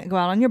like, you can't go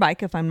out on your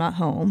bike if I'm not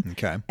home.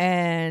 Okay.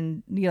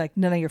 And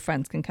none of your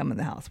friends can come in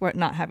the house. We're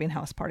not having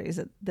house parties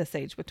at this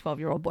age with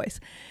 12-year-old boys.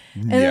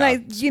 And then a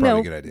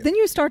good idea. Then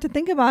you start to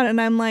think about it,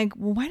 and I'm like,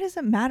 well, why does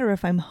it matter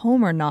if I'm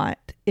home or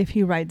not if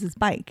he rides his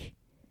bike?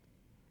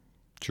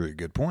 True.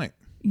 Good point.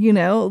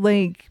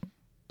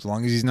 As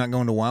long as he's not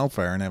going to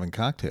Wildfire and having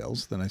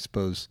cocktails, then I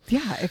suppose.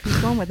 Yeah, if he's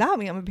going without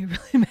me, I'm going to be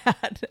really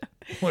mad.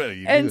 What are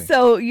you and doing?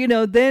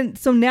 so,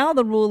 so now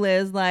the rule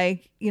is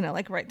like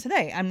right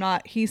today,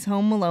 he's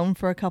home alone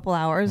for a couple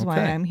hours while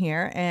I'm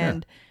here.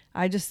 And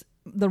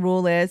the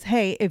rule is,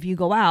 hey, if you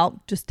go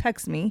out, just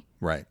text me.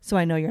 Right. So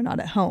I know you're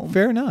not at home.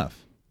 Fair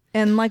enough.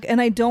 And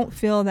I don't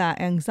feel that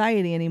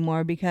anxiety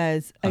anymore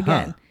because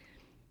again,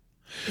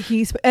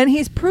 he's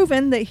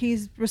proven that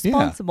he's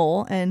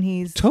responsible and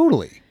he's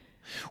totally.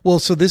 Well,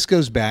 so this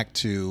goes back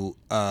to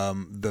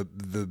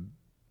the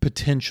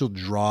potential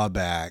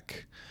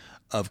drawback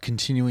of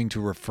continuing to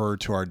refer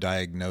to our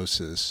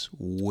diagnosis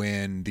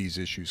when these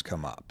issues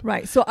come up.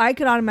 Right. So I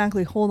could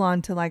automatically hold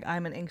on to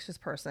I'm an anxious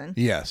person.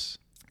 Yes.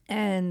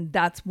 And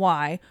that's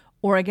why.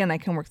 Or again, I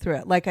can work through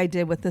it like I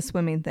did with the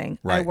swimming thing.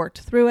 Right. I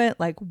worked through it.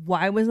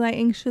 Why was I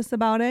anxious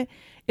about it?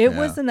 It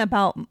wasn't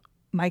about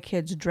my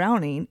kids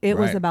drowning. It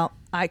was about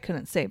I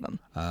couldn't save them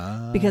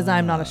because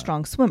I'm not a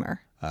strong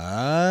swimmer.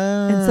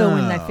 And so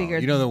when I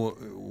figured... the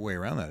way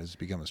around that is to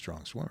become a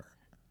strong swimmer.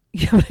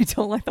 Yeah, but I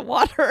don't like the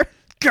water.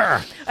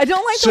 Grr. I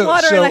don't like the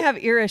water and I have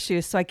ear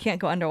issues, so I can't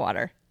go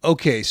underwater.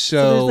 Okay,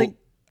 so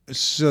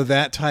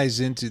that ties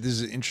into... This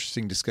is an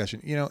interesting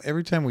discussion.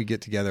 Every time we get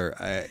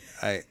together,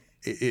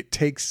 it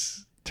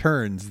takes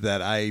turns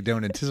that I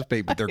don't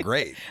anticipate, but they're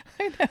great.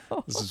 I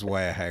know. This is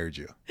why I hired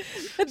you.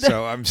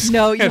 So I'm just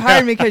No, you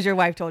hired me because your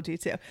wife told you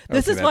to.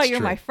 This is why you're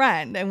true. my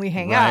friend and we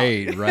hang out.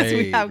 Right.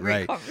 We have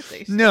great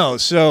conversations. No,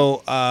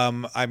 so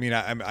I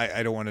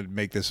don't want to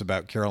make this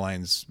about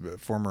Caroline's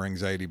former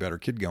anxiety about her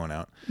kid going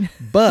out,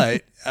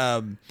 but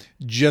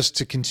just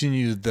to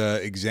continue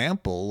the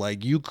example,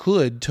 you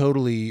could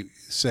totally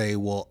say,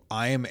 well,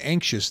 I am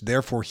anxious,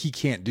 therefore he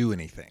can't do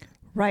anything.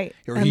 Right.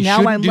 Or he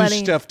shouldn't do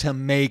stuff to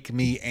make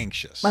me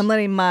anxious. I'm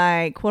letting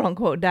my quote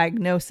unquote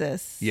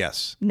diagnosis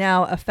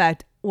now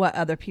affect what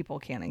other people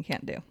can and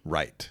can't do.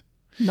 Right.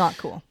 Not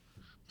cool.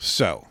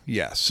 So,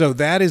 yeah. So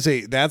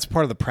that's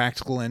part of the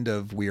practical end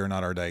of we are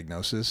not our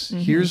diagnosis.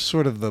 Mm-hmm. Here's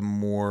sort of the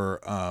more,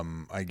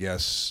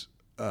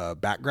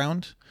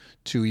 background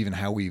to even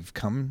how we've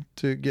come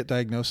to get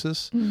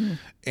diagnosis. Mm-hmm.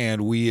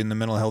 And we in the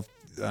mental health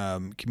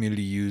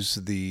community use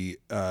the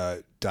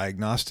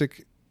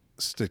diagnostic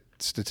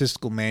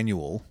statistical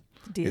manual,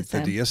 it's the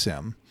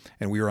DSM,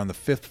 and we are on the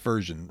 5th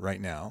version right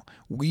now.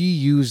 We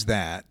use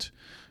that.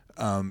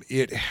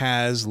 It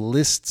has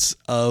lists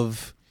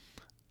of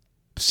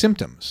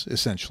symptoms,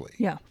 essentially.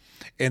 Yeah.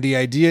 And the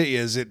idea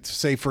is,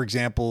 say, for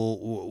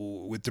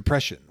example, with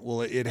depression,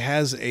 well, it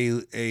has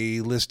a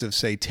list of,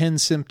 say, 10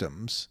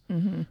 symptoms.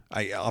 Mm-hmm.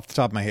 Off the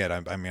top of my head,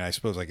 I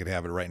suppose I could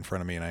have it right in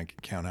front of me and I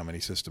could count how many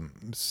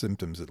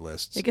symptoms it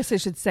lists. I guess I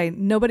should say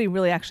nobody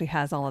really actually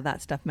has all of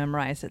that stuff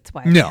memorized. It's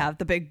why we have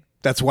the big...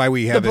 That's why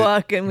we have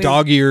book it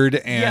dog-eared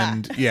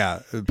and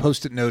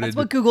post-it noted. That's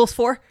what Google's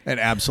for. And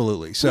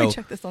absolutely. So we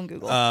check this on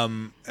Google.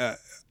 Some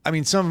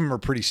of them are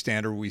pretty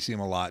standard. We see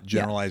them a lot.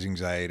 Generalized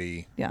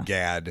anxiety,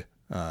 GAD,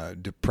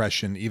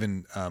 depression,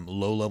 even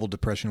low-level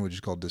depression, which is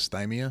called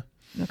dysthymia.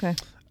 Okay.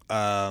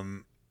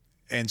 And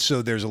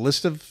so there's a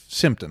list of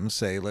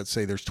symptoms. Let's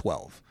say there's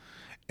 12.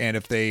 And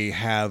if they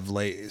have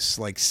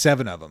like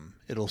 7 of them,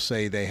 it'll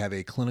say they have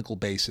a clinical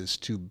basis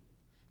to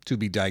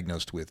be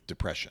diagnosed with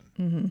depression.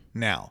 Mm-hmm.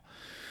 Now,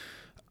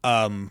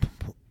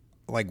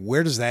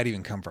 where does that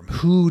even come from?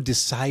 Who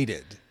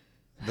decided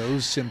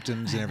those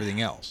symptoms and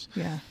everything else?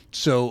 Yeah.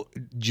 So,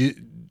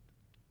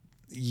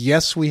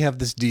 yes, we have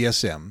this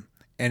DSM,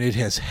 and it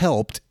has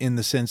helped in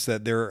the sense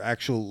that there are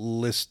actual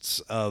lists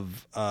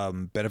of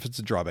benefits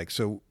and drawbacks.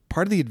 So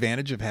part of the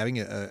advantage of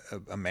having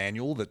a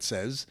manual that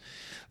says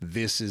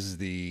this is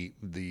the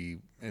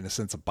in a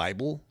sense, a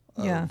Bible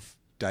of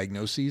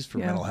diagnoses for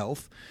mental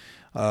health.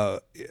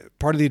 Part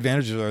of the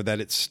advantages are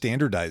that it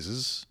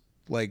standardizes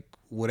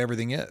what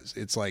everything is.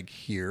 It's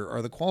here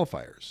are the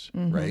qualifiers,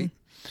 mm-hmm. right?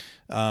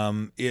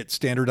 It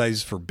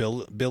standardizes for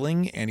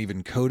billing and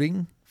even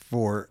coding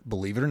for,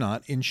 believe it or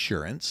not,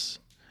 insurance.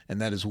 And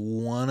that is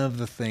one of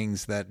the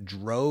things that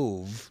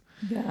drove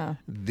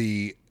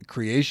the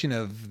creation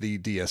of the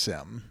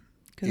DSM.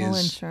 Good old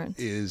insurance.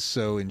 Is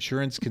so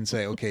insurance can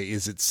say, okay,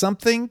 is it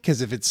something?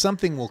 Because if it's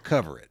something, we'll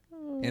cover it.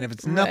 And if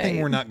it's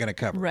nothing, we're not going to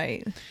cover it.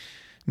 Right.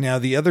 Now,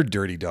 the other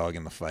dirty dog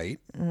in the fight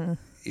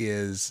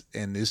is,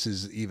 and this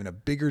is even a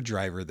bigger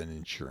driver than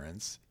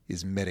insurance,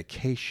 is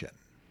medication.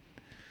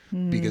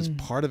 Because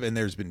part of, and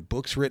there's been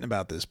books written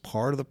about this,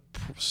 part of the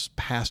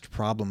past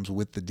problems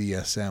with the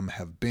DSM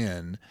have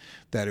been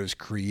that it was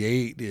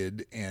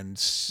created and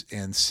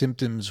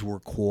symptoms were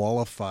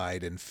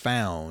qualified and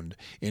found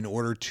in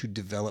order to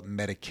develop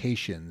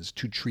medications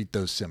to treat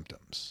those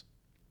symptoms.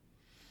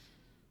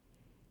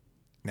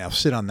 Now,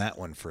 sit on that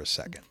one for a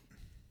second.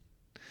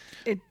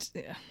 I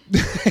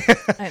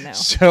know.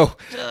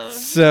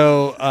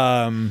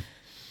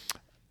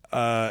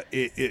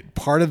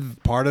 Part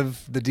of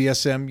the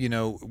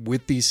DSM,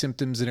 with these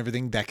symptoms and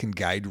everything, that can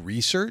guide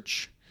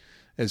research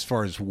as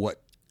far as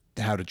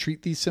how to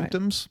treat these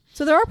symptoms. Right.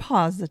 So there are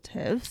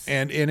positives,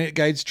 and it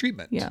guides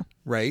treatment. Yeah.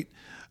 Right.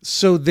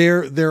 So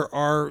there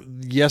are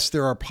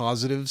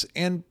positives,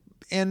 and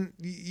and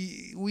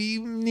we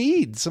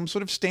need some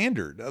sort of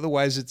standard.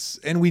 Otherwise,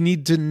 and we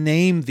need to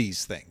name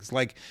these things.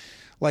 Like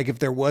if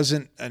there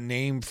wasn't a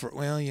name for,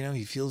 well,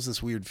 he feels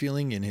this weird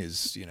feeling in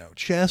his,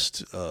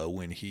 chest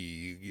when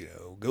he,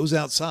 goes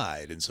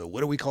outside. And so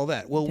what do we call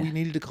that? Well, we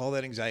needed to call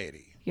that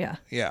anxiety. Yeah.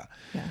 Yeah.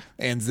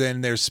 And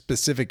then there's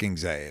specific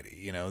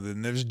anxiety,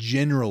 then there's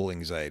general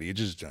anxiety. It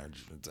just,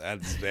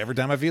 every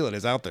time I feel it,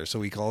 it's out there. So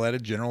we call that a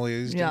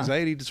generalized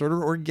anxiety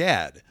disorder, or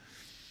GAD.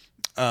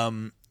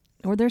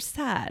 Or there's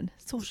SAD,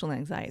 social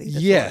anxiety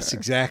disorder. Yes,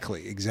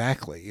 exactly.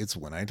 It's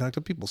when I talk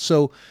to people.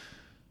 So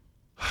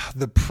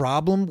the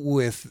problem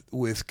with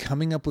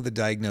coming up with a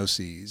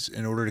diagnosis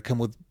in order to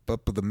come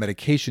up with a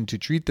medication to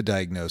treat the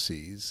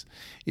diagnoses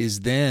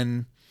is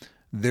then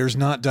there's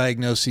not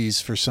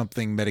diagnoses for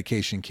something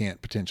medication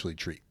can't potentially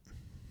treat,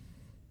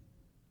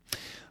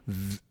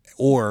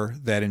 or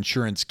that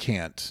insurance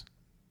can't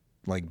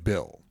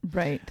bill.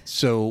 Right.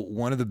 So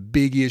one of the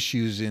big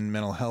issues in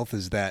mental health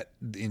is that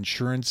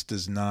insurance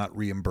does not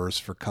reimburse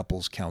for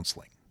couples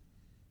counseling.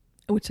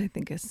 Which I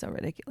think is so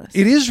ridiculous.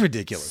 It is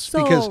ridiculous.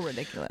 So because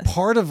ridiculous.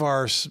 Part of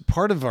our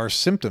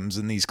symptoms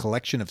and these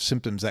collection of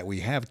symptoms that we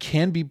have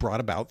can be brought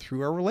about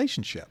through our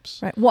relationships.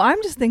 Right. Well,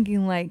 I'm just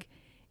thinking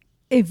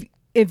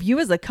if you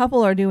as a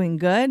couple are doing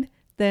good,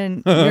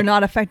 then you're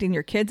not affecting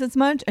your kids as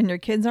much, and your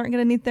kids aren't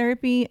going to need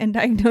therapy and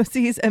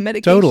diagnoses and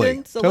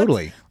medication.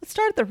 Totally. Let's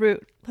start at the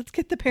root. Let's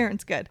get the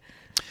parents good.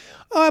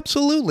 Oh,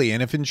 absolutely.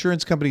 And if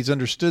insurance companies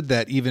understood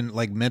that even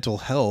mental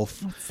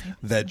health,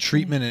 that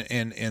treatment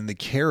and the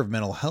care of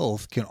mental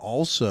health can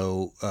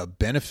also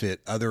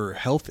benefit other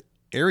health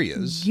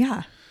areas.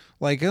 Yeah.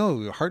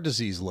 Heart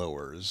disease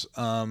lowers,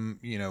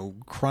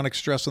 chronic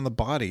stress on the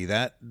body,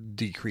 that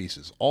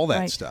decreases, all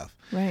that stuff.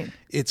 Right.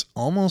 It's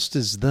almost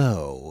as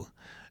though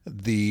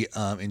the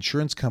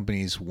insurance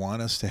companies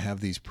want us to have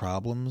these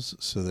problems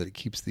so that it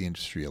keeps the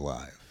industry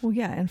alive. Well,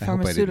 yeah, and I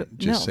hope I didn't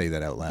just say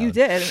that out loud. You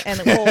did,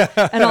 and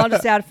I'll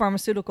just add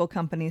pharmaceutical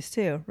companies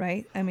too,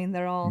 right? I mean,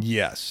 they all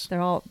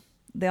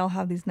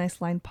have these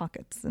nice lined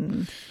pockets,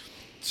 and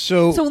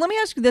so let me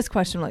ask you this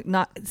question: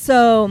 I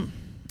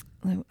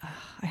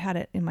had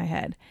it in my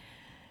head.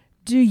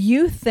 Do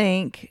you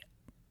think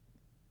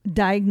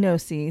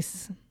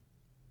diagnoses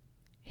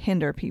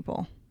hinder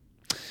people?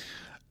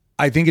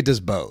 I think it does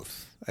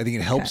both. I think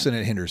it helps and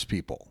it hinders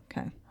people.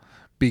 Okay.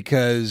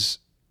 Because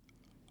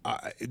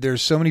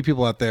there's so many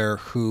people out there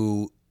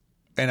who,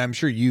 and I'm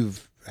sure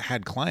you've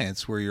had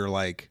clients where you're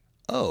like,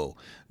 oh,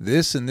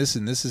 this and this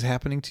and this is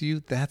happening to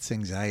you. That's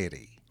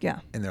anxiety.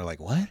 Yeah. And they're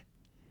like, what?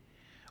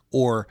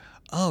 Or,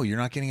 oh, you're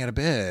not getting out of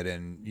bed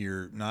and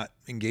you're not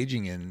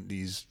engaging in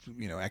these,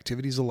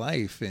 activities of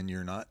life, and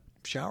you're not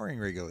showering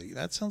regularly.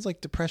 That sounds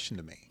like depression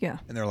to me. Yeah.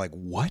 And they're like,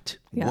 what?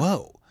 Yeah.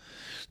 Whoa.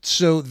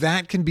 So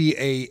that can be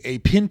a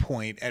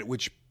pinpoint at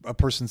which a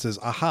person says,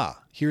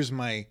 aha, here's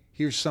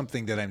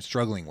something that I'm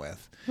struggling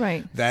with.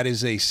 Right. That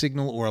is a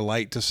signal or a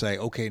light to say,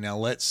 okay, now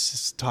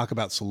let's talk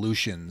about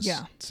solutions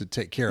to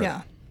take care of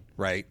that.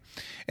 Right.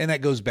 And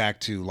that goes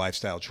back to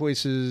lifestyle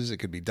choices. It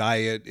could be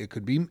diet. It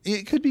could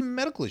be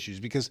medical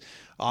issues, because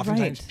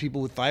oftentimes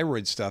people with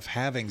thyroid stuff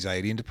have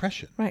anxiety and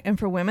depression. Right. And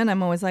for women,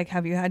 I'm always like,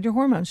 have you had your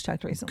hormones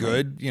checked recently?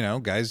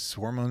 Good. Guys,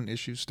 hormone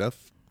issues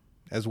stuff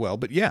as well.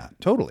 But yeah,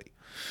 totally.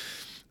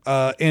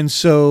 And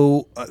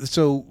so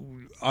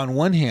on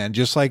one hand,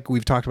 just like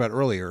we've talked about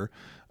earlier,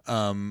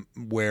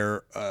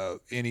 where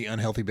any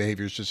unhealthy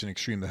behavior is just an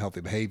extreme of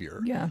healthy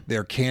behavior. Yeah.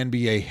 There can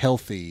be a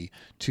healthy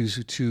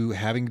to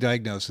having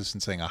diagnosis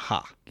and saying,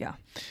 aha. Yeah.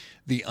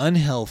 The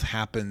unhealth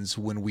happens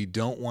when we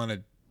don't want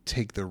to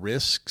take the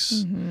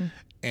risks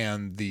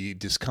and the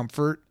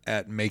discomfort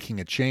at making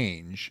a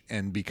change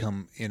and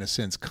become, in a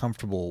sense,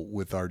 comfortable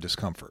with our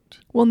discomfort.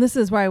 Well, and this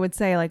is where I would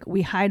say,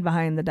 we hide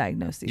behind the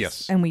diagnosis.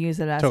 Yes. And we use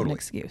it as an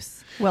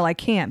excuse. Well, I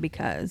can't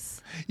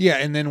because. Yeah.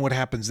 And then what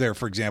happens there,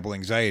 for example,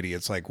 anxiety,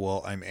 it's like,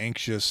 well, I'm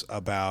anxious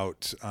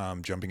about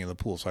jumping in the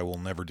pool, so I will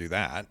never do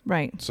that.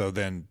 Right. So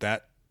then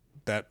that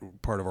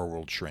part of our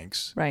world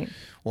shrinks. Right.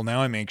 Well,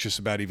 now I'm anxious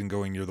about even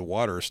going near the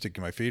water or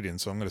sticking my feet in,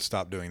 so I'm going to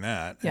stop doing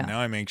that. Yeah. And now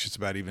I'm anxious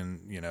about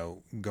even,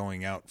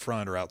 going out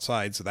front or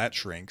outside, so that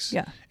shrinks.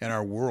 Yeah. And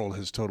our world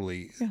has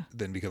totally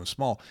then become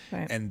small.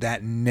 Right. And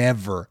that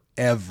never,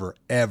 ever,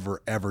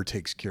 ever, ever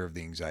takes care of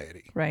the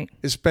anxiety. Right.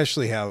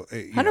 Especially how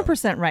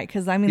 100% right,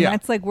 because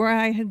that's like where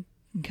I had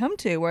come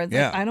to, where it's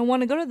like, I don't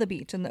want to go to the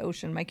beach and the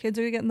ocean. My kids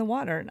are going to get in the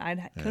water, and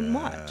I couldn't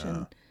watch.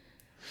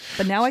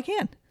 But now I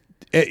can.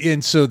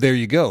 And so there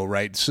you go,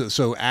 right?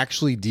 So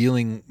actually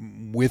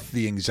dealing with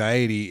the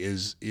anxiety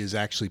is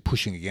actually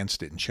pushing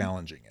against it and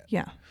challenging it.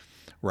 Yeah.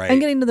 Right. And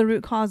getting to the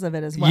root cause of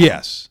it as well.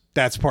 Yes.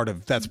 That's part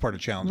of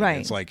challenging. Right.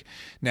 It's like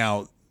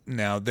now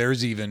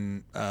there's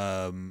even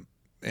an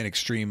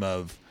extreme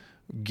of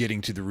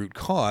getting to the root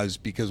cause,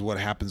 because what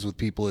happens with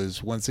people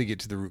is once they get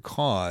to the root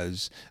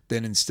cause,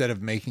 then instead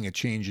of making a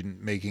change and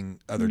making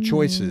other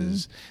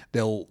choices,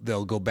 they'll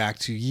go back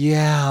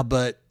to,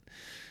 but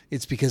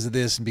it's because of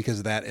this and because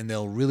of that, and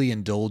they'll really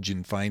indulge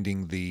in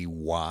finding the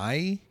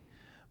why,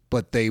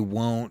 but they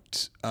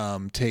won't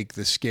take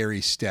the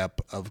scary step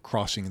of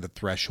crossing the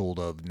threshold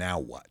of now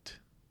what.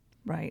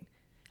 Right.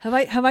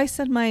 Have I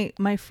said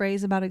my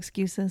phrase about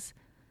excuses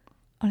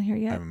on here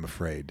yet? I'm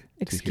afraid.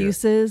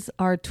 Excuses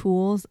are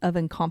tools of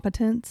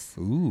incompetence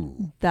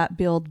Ooh. that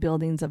build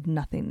buildings of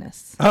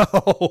nothingness.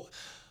 Oh,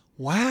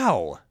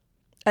 wow.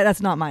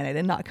 That's not mine. I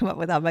did not come up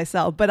with that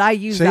myself, but I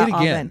use Say that it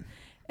again. often.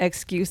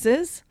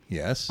 Excuses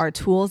Yes. are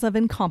tools of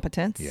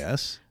incompetence.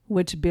 Yes.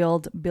 Which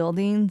build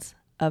buildings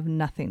of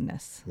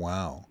nothingness.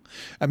 Wow.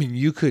 I mean,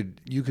 you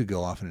could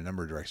go off in a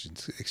number of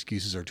directions.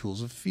 Excuses are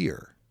tools of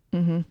fear,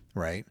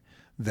 right?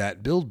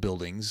 That build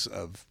buildings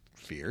of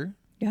fear,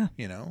 Yeah.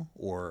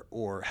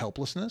 or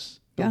helplessness,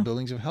 Yeah.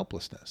 buildings of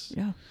helplessness.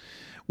 Yeah.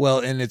 Well,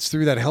 and it's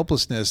through that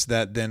helplessness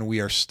that then we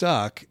are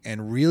stuck,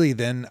 and really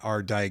then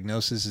our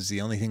diagnosis is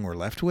the only thing we're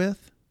left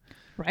with.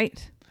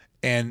 Right.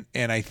 And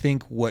I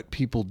think what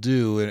people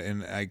do,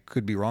 and I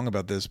could be wrong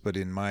about this, but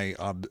in my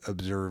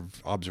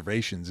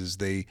observations, is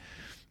they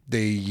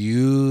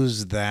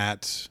use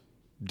that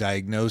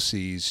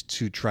diagnoses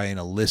to try and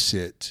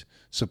elicit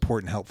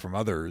support and help from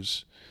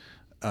others,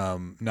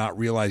 not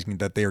realizing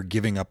that they are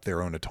giving up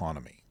their own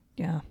autonomy.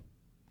 Yeah.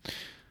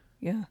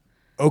 Yeah.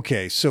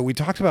 Okay, so we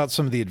talked about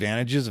some of the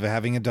advantages of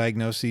having a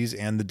diagnosis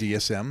and the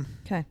DSM.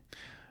 Okay.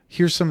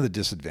 Here's some of the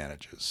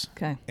disadvantages.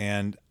 Okay.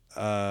 And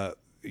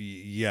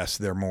yes,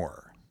 there are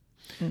more.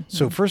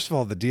 So first of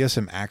all, the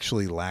DSM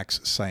actually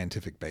lacks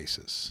scientific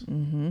basis.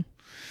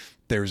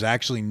 There's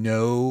actually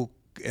no,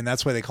 and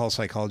that's why they call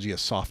psychology a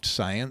soft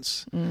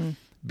science,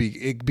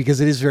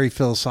 because it is very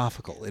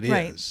philosophical. It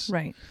is.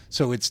 Right.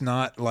 So it's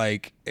not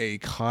like a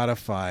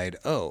codified,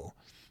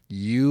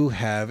 you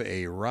have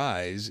a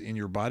rise in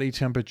your body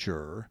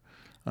temperature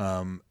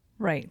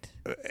Right.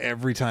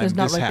 every time There's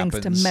not this like happens.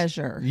 things to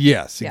measure.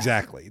 Yes, Yeah.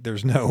 exactly.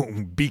 There's no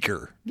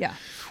beaker. Yeah.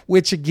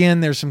 Which, again,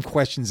 there's some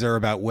questions there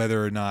about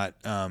whether or not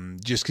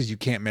just because you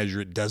can't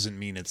measure it doesn't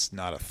mean it's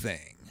not a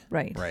thing.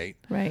 Right. Right.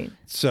 Right.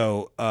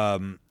 So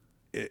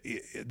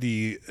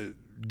the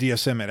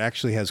DSM, it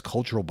actually has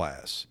cultural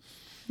bias.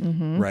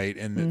 Right.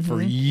 And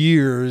for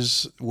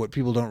years, what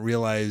people don't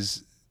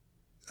realize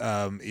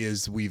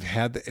is we've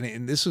had,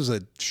 and this was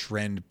a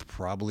trend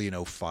probably in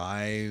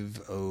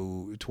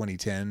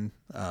 2010.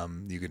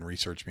 You can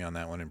research me on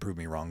that one and prove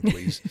me wrong,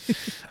 please.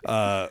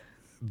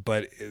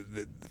 But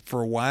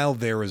for a while,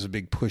 there was a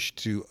big push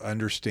to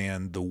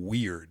understand the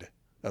weird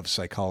of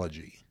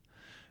psychology,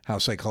 how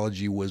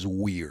psychology was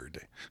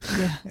weird.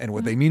 Yeah. And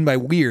what they mean by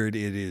weird,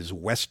 it is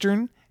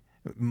Western.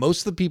 Most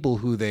of the people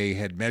who they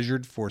had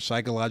measured for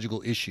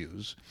psychological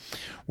issues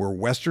were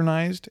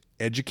westernized,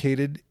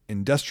 educated,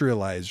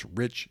 industrialized,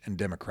 rich, and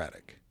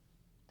democratic.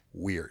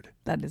 Weird.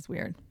 That is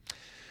weird.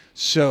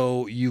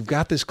 So you've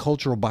got this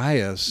cultural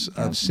bias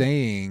of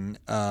saying,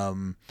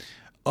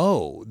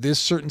 this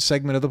certain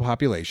segment of the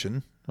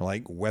population,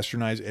 like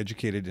westernized,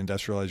 educated,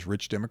 industrialized,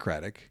 rich,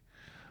 democratic,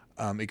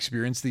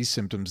 experience these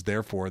symptoms.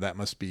 Therefore, that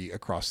must be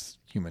across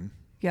human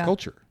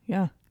culture.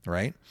 Yeah.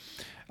 Right?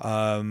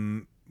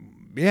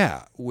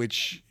 Yeah,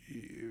 which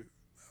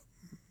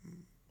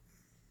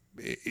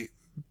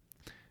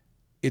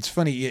it's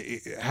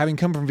funny, having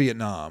come from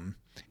Vietnam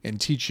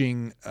and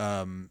teaching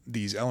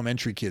these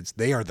elementary kids,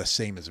 they are the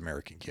same as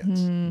American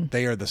kids.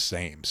 They are the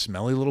same.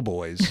 Smelly little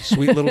boys,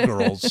 sweet little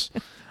girls.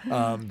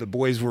 The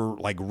boys were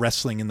like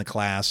wrestling in the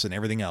class and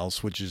everything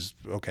else, which is,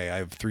 okay, I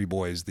have 3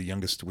 boys, the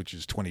youngest, which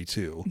is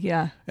 22.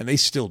 Yeah. And they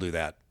still do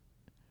that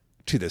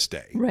to this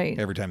day. Right.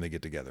 Every time they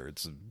get together,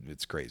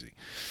 it's crazy.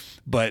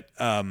 But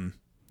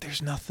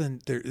there's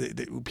nothing there.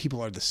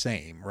 People are the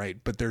same, right?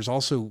 But there's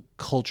also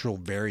cultural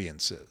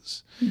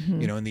variances.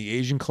 In the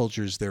Asian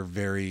cultures, they're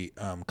very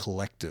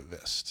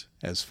collectivist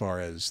as far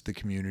as the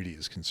community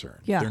is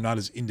concerned. Yeah. They're not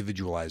as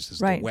individualized as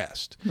the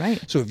West.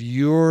 Right. So if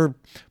your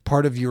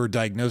part of your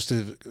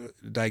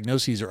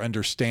diagnoses or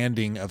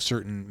understanding of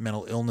certain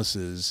mental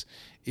illnesses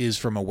is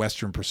from a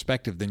Western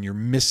perspective, then you're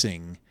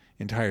missing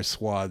entire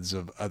swaths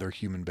of other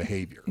human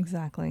behavior.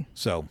 Exactly.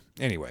 So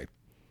anyway.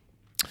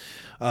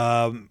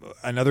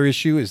 Another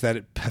issue is that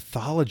it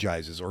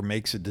pathologizes or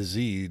makes a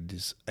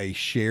disease a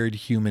shared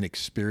human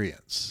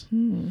experience.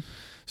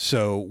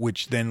 So,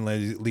 which then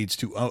leads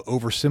to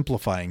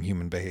oversimplifying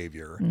human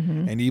behavior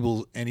and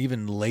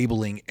even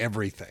labeling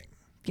everything.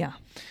 Yeah.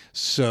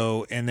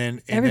 So,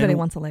 everybody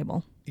wants a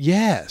label.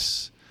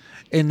 Yes.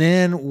 And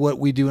then what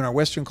we do in our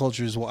Western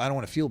culture is, well, I don't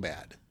want to feel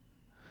bad.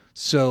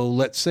 So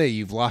let's say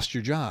you've lost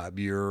your job,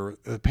 your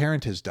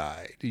parent has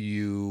died,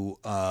 you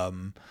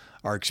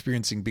are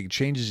experiencing big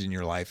changes in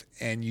your life,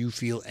 and you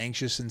feel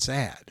anxious and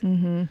sad.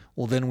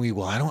 Well, then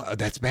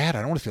that's bad. I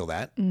don't want to feel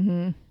that.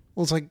 Well,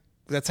 it's like,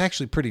 that's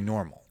actually pretty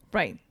normal.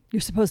 Right.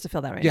 You're supposed to feel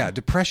that right Yeah. now.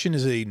 Depression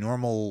is a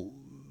normal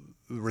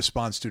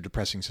response to a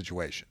depressing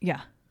situation.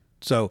 Yeah.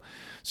 So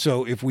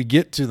if we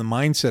get to the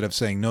mindset of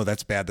saying, no,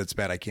 that's bad,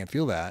 I can't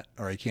feel that,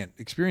 or I can't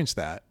experience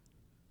that,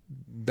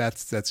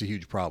 that's a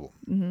huge problem.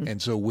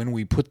 And so when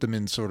we put them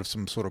in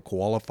some sort of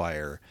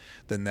qualifier,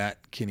 then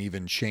that can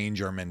even change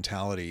our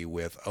mentality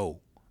with,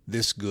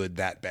 this good,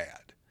 that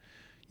bad.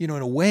 In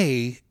a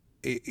way,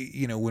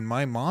 when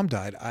my mom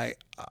died,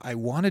 I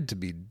wanted to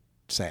be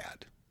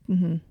sad.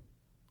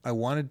 I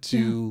wanted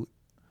to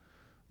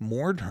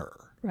mourn her.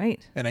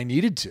 Right. And I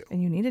needed to.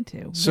 And you needed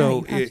to.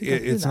 So Yeah,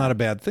 it's not a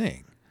bad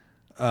thing.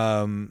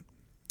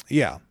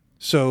 Yeah.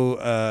 So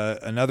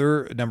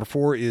another number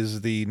 4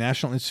 is the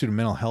National Institute of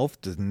Mental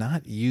Health does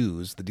not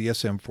use the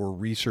DSM for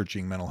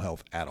researching mental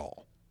health at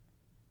all.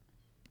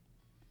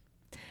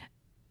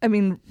 I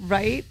mean,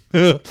 right?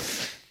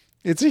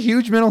 It's a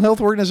huge mental health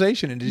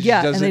organization, and it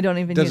Yeah, just and they don't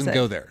even use doesn't it.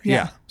 go there.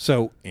 Yeah.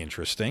 So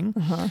interesting.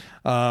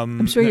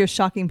 I'm sure you're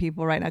shocking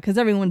people right now because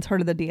everyone's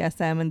heard of the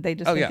DSM and they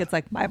just think it's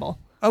like Bible.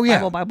 Oh,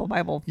 yeah.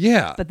 Bible.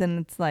 Yeah. But then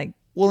it's like,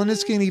 Well, and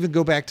this can even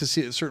go back to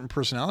certain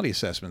personality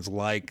assessments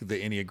like the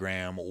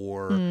Enneagram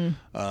or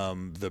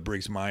the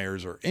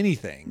Briggs-Myers or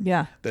anything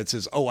that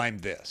says, oh, I'm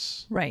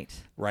this. right.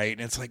 Right?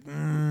 And it's like,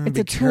 It's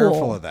be a careful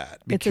tool. of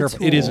that. Be It's a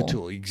careful. It is a tool.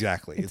 tool.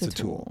 Exactly. It's a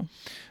tool. tool.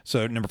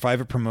 So number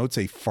 5, it promotes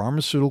a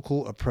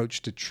pharmaceutical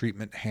approach to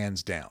treatment,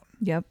 hands down.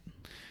 Yep.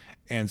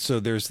 And so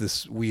there's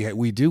this, we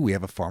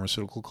have a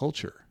pharmaceutical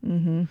culture.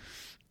 Mm-hmm.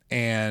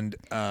 And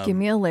Give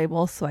me a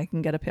label so I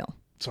can get a pill.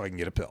 so I can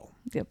get a pill.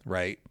 Yep.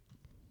 Right.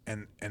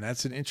 And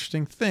that's an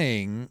interesting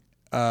thing.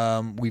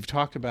 We've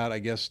talked about, I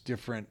guess,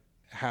 different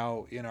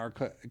how in our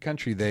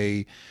country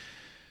they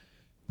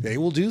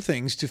will do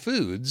things to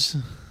foods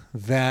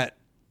that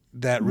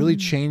really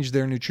change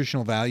their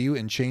nutritional value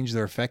and change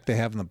their effect they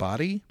have in the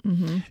body.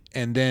 Mm-hmm.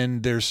 And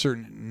then there's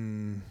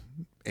certain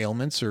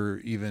ailments or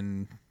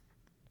even,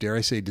 dare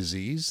I say,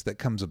 disease that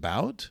comes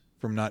about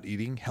from not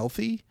eating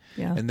healthy.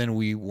 Yeah. And then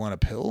we want a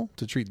pill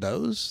to treat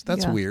those.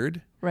 That's Yeah.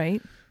 weird.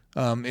 Right.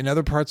 In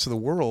other parts of the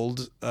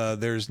world,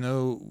 there's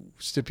no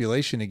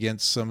stipulation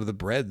against some of the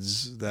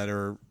breads that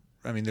are,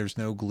 there's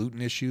no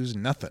gluten issues,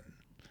 nothing,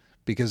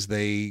 because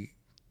they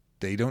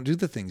don't do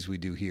the things we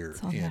do here.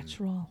 It's all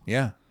natural.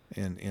 Yeah.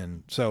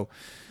 So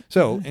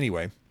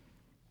anyway,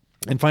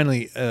 and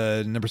finally,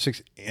 number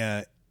 6,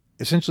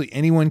 essentially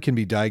anyone can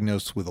be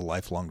diagnosed with a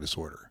lifelong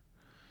disorder,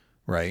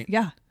 right?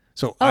 Yeah.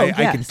 So Oh, I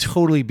can yes.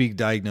 totally be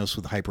diagnosed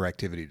with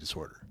hyperactivity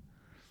disorder,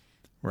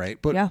 right?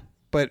 But Yeah.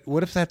 But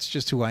what if that's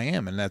just who I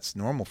am and that's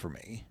normal for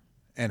me?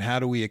 And how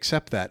do we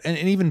accept that? And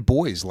even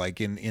boys, like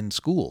in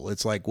school,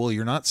 it's like, well,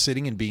 you're not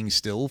sitting and being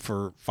still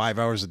for 5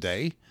 hours a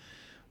day.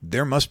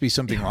 There must be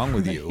something wrong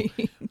with you,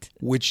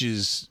 which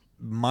is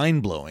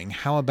mind blowing.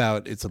 How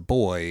about it's a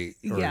boy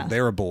or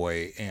they're a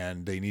boy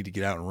and they need to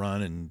get out and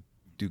run and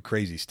do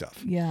crazy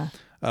stuff? Yeah.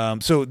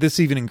 So this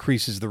even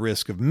increases the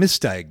risk of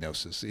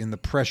misdiagnosis in the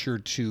pressure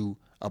to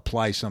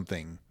apply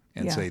something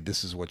and say,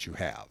 this is what you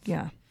have.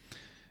 Yeah.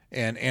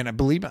 And I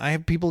believe I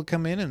have people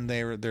come in and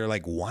they're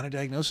like want a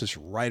diagnosis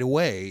right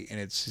away, and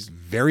it's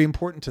very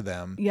important to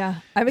them.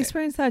 Yeah. I've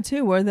experienced that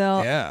too, where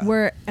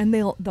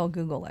they'll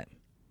Google it.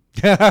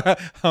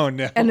 Oh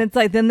no. And it's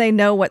like, then they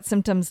know what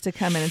symptoms to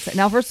come in and say.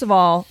 Now, first of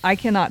all, I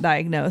cannot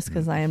diagnose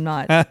because I am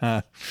not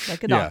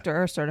like a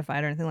doctor or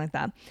certified or anything like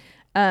that.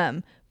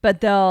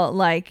 But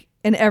they'll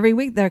and every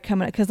week they're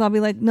coming, because I'll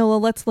be like, no, well,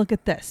 let's look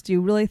at this. Do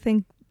you really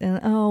think? And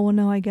oh, well,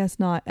 no, I guess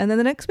not. And then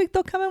the next week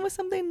they'll come in with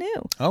something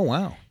new. Oh,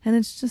 wow. And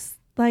it's just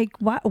like,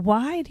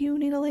 why do you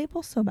need a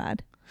label so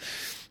bad?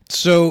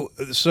 So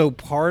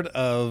part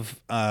of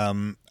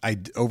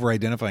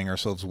over-identifying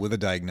ourselves with a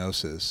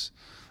diagnosis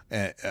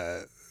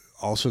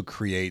also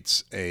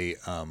creates a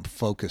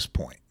focus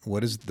point.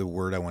 What is the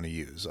word I want to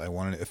use? I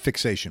want a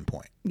fixation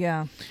point.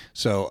 Yeah.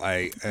 So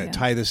I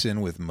tie this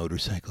in with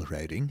motorcycle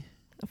riding.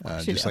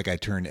 Just like I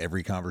turn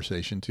every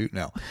conversation to.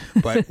 No.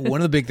 But one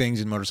of the big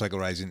things in motorcycle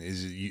riding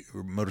is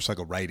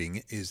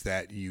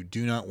that you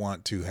do not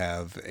want to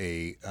have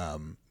a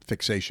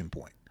fixation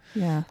point.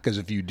 Yeah. Because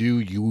if you do,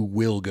 you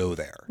will go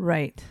there.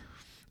 Right.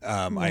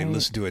 I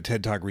listened to a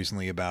TED Talk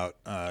recently about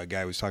a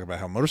guy who was talking about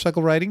how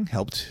motorcycle riding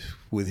helped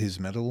with his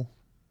mental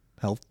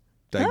health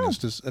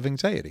diagnosis of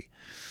anxiety.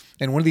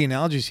 And one of the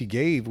analogies he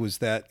gave was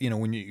that,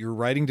 when you're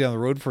riding down the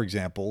road, for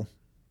example,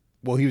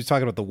 well, he was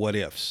talking about the what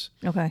ifs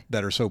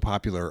that are so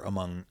popular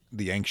among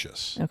the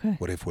anxious. Okay.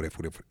 What if?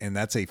 And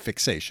that's a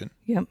fixation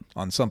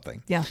on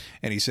something. Yeah.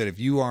 And he said, if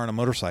you are on a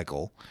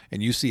motorcycle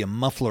and you see a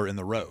muffler in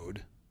the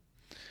road,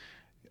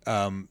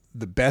 the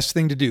best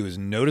thing to do is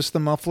notice the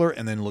muffler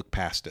and then look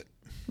past it.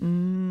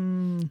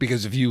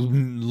 Because if you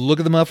look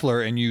at the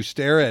muffler and you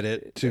stare at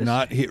it to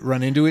not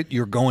run into it,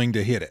 you're going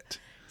to hit it.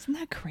 Isn't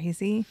that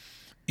crazy?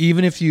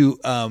 Even if you,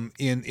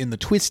 in the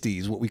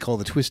twisties, what we call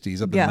the twisties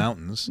up in the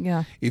mountains,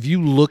 if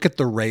you look at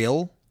the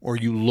rail or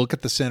you look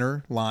at the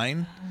center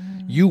line,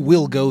 you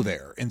will go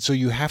there. And so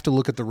you have to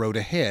look at the road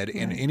ahead. Right.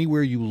 And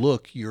anywhere you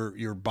look,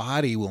 your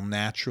body will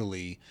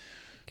naturally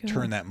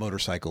turn that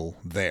motorcycle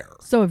there.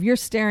 So if you're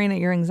staring at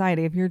your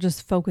anxiety, if you're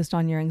just focused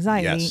on your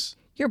anxiety,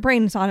 your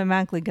brain is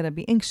automatically going to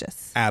be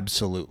anxious.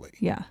 Absolutely.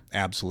 Yeah.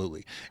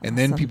 Absolutely. And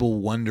then people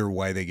wonder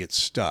why they get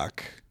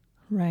stuck.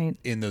 Right.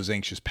 In those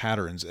anxious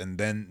patterns, and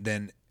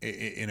then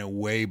in a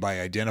way,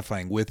 by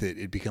identifying with it,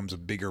 it becomes a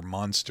bigger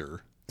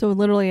monster. So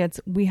literally,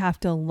 we have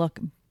to look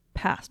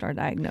past our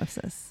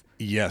diagnosis.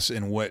 Yes,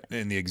 and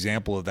the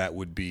example of that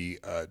would be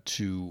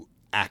 2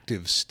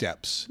 active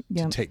steps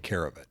to take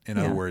care of it. In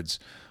other words,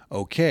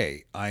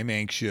 okay, I'm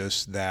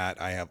anxious that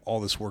I have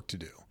all this work to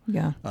do.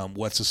 Yeah.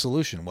 What's the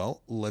solution?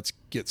 Well, let's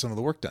get some of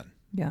the work done.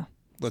 Yeah.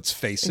 Let's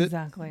face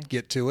Exactly. it,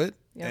 get to it.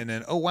 Yep. And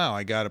then, oh, wow,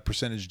 I got a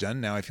percentage done.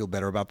 Now I feel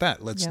better about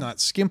that. Let's Yep. not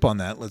skimp on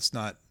that. Let's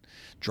not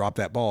drop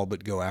that ball,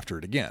 but go after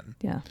it again.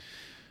 Yeah.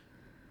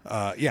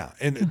 Yeah.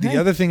 And Okay. the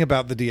other thing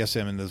about the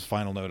DSM, and this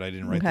final note, I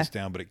didn't write Okay. this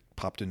down, but it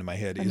popped into my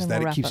head, And is then that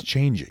we'll it wrap keeps up.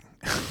 changing.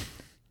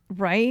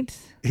 Right.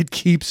 It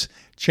keeps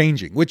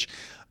changing, which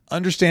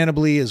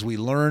understandably as we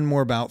learn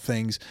more about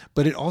things,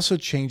 but it also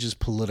changes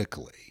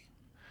politically.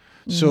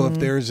 So if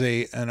there's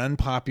an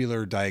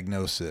unpopular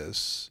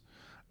diagnosis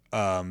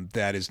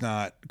that is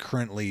not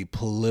currently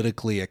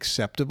politically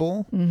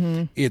acceptable,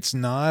 it's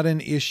not an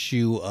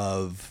issue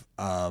of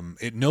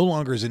it no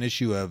longer is an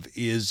issue of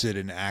is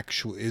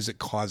it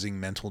causing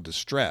mental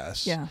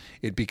distress? Yeah.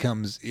 It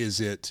becomes, is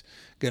it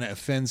going to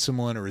offend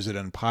someone, or is it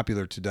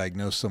unpopular to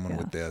diagnose someone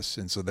with this?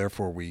 And so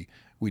therefore we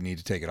need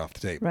to take it off the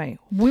table. Right.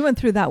 We went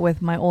through that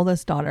with my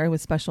oldest daughter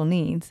with special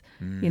needs.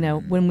 You know,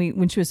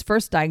 when she was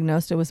first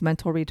diagnosed, it was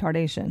mental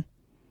retardation.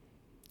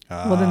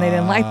 Well, then they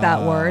didn't like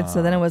that word.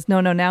 So then it was, no,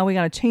 now we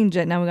got to change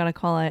it. Now we got to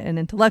call it an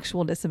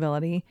intellectual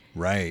disability.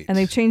 Right. And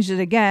they've changed it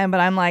again.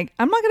 But I'm like,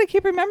 I'm not going to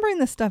keep remembering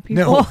this stuff,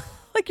 people. No.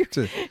 Like you're, It's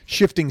a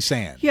shifting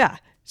sand. yeah,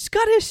 she's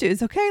got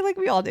issues. Okay. Like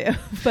we all do.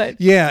 But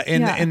Yeah,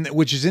 and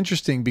which is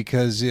interesting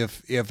because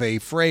if a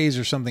phrase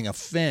or something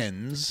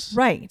offends,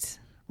 right.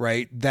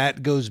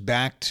 that goes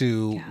back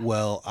to,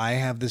 well, I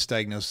have this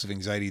diagnosis of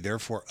anxiety,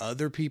 therefore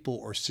other people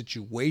or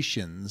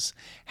situations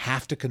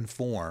have to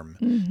conform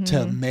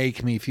to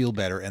make me feel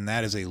better, and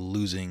that is a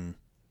losing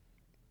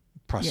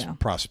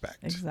prospect.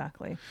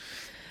 Exactly.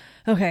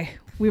 Okay.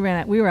 We were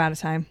out of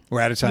time.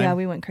 We're out of time. Yeah,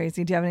 we went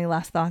crazy. Do you have any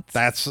last thoughts?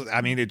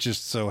 It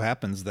just so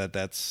happens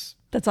that's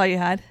all you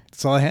had?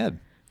 all I had.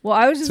 Well,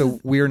 I was just So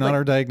we are not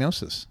our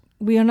diagnosis.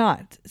 We are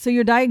not. So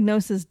your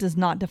diagnosis does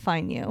not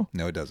define you,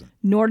 No, it doesn't.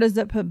 nor does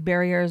it put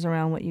barriers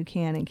around what you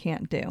can and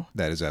can't do.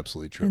 That is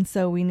absolutely true. And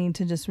so we need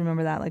to just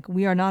remember that, like,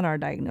 we are not our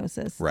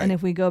diagnosis. Right. And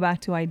if we go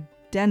back to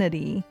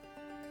identity,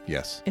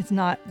 Yes. it's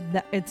not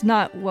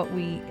what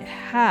we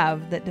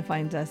have that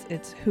defines us.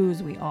 It's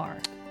whose we are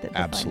that defines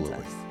Absolutely.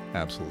 us.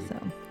 Absolutely. So,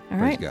 all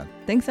Praise right. God.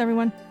 Thanks,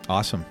 everyone.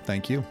 Awesome.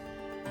 Thank you.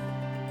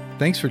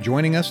 Thanks for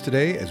joining us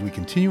today as we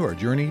continue our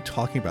journey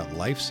talking about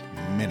life's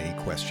many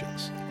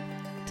questions.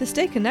 To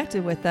stay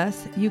connected with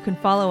us, you can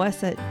follow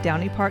us at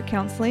Downey Park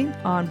Counseling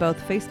on both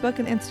Facebook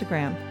and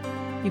Instagram.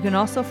 You can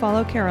also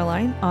follow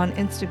Caroline on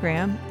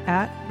Instagram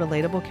at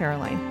Relatable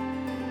Caroline.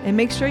 And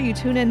make sure you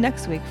tune in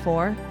next week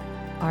for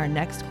our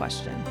next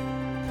question.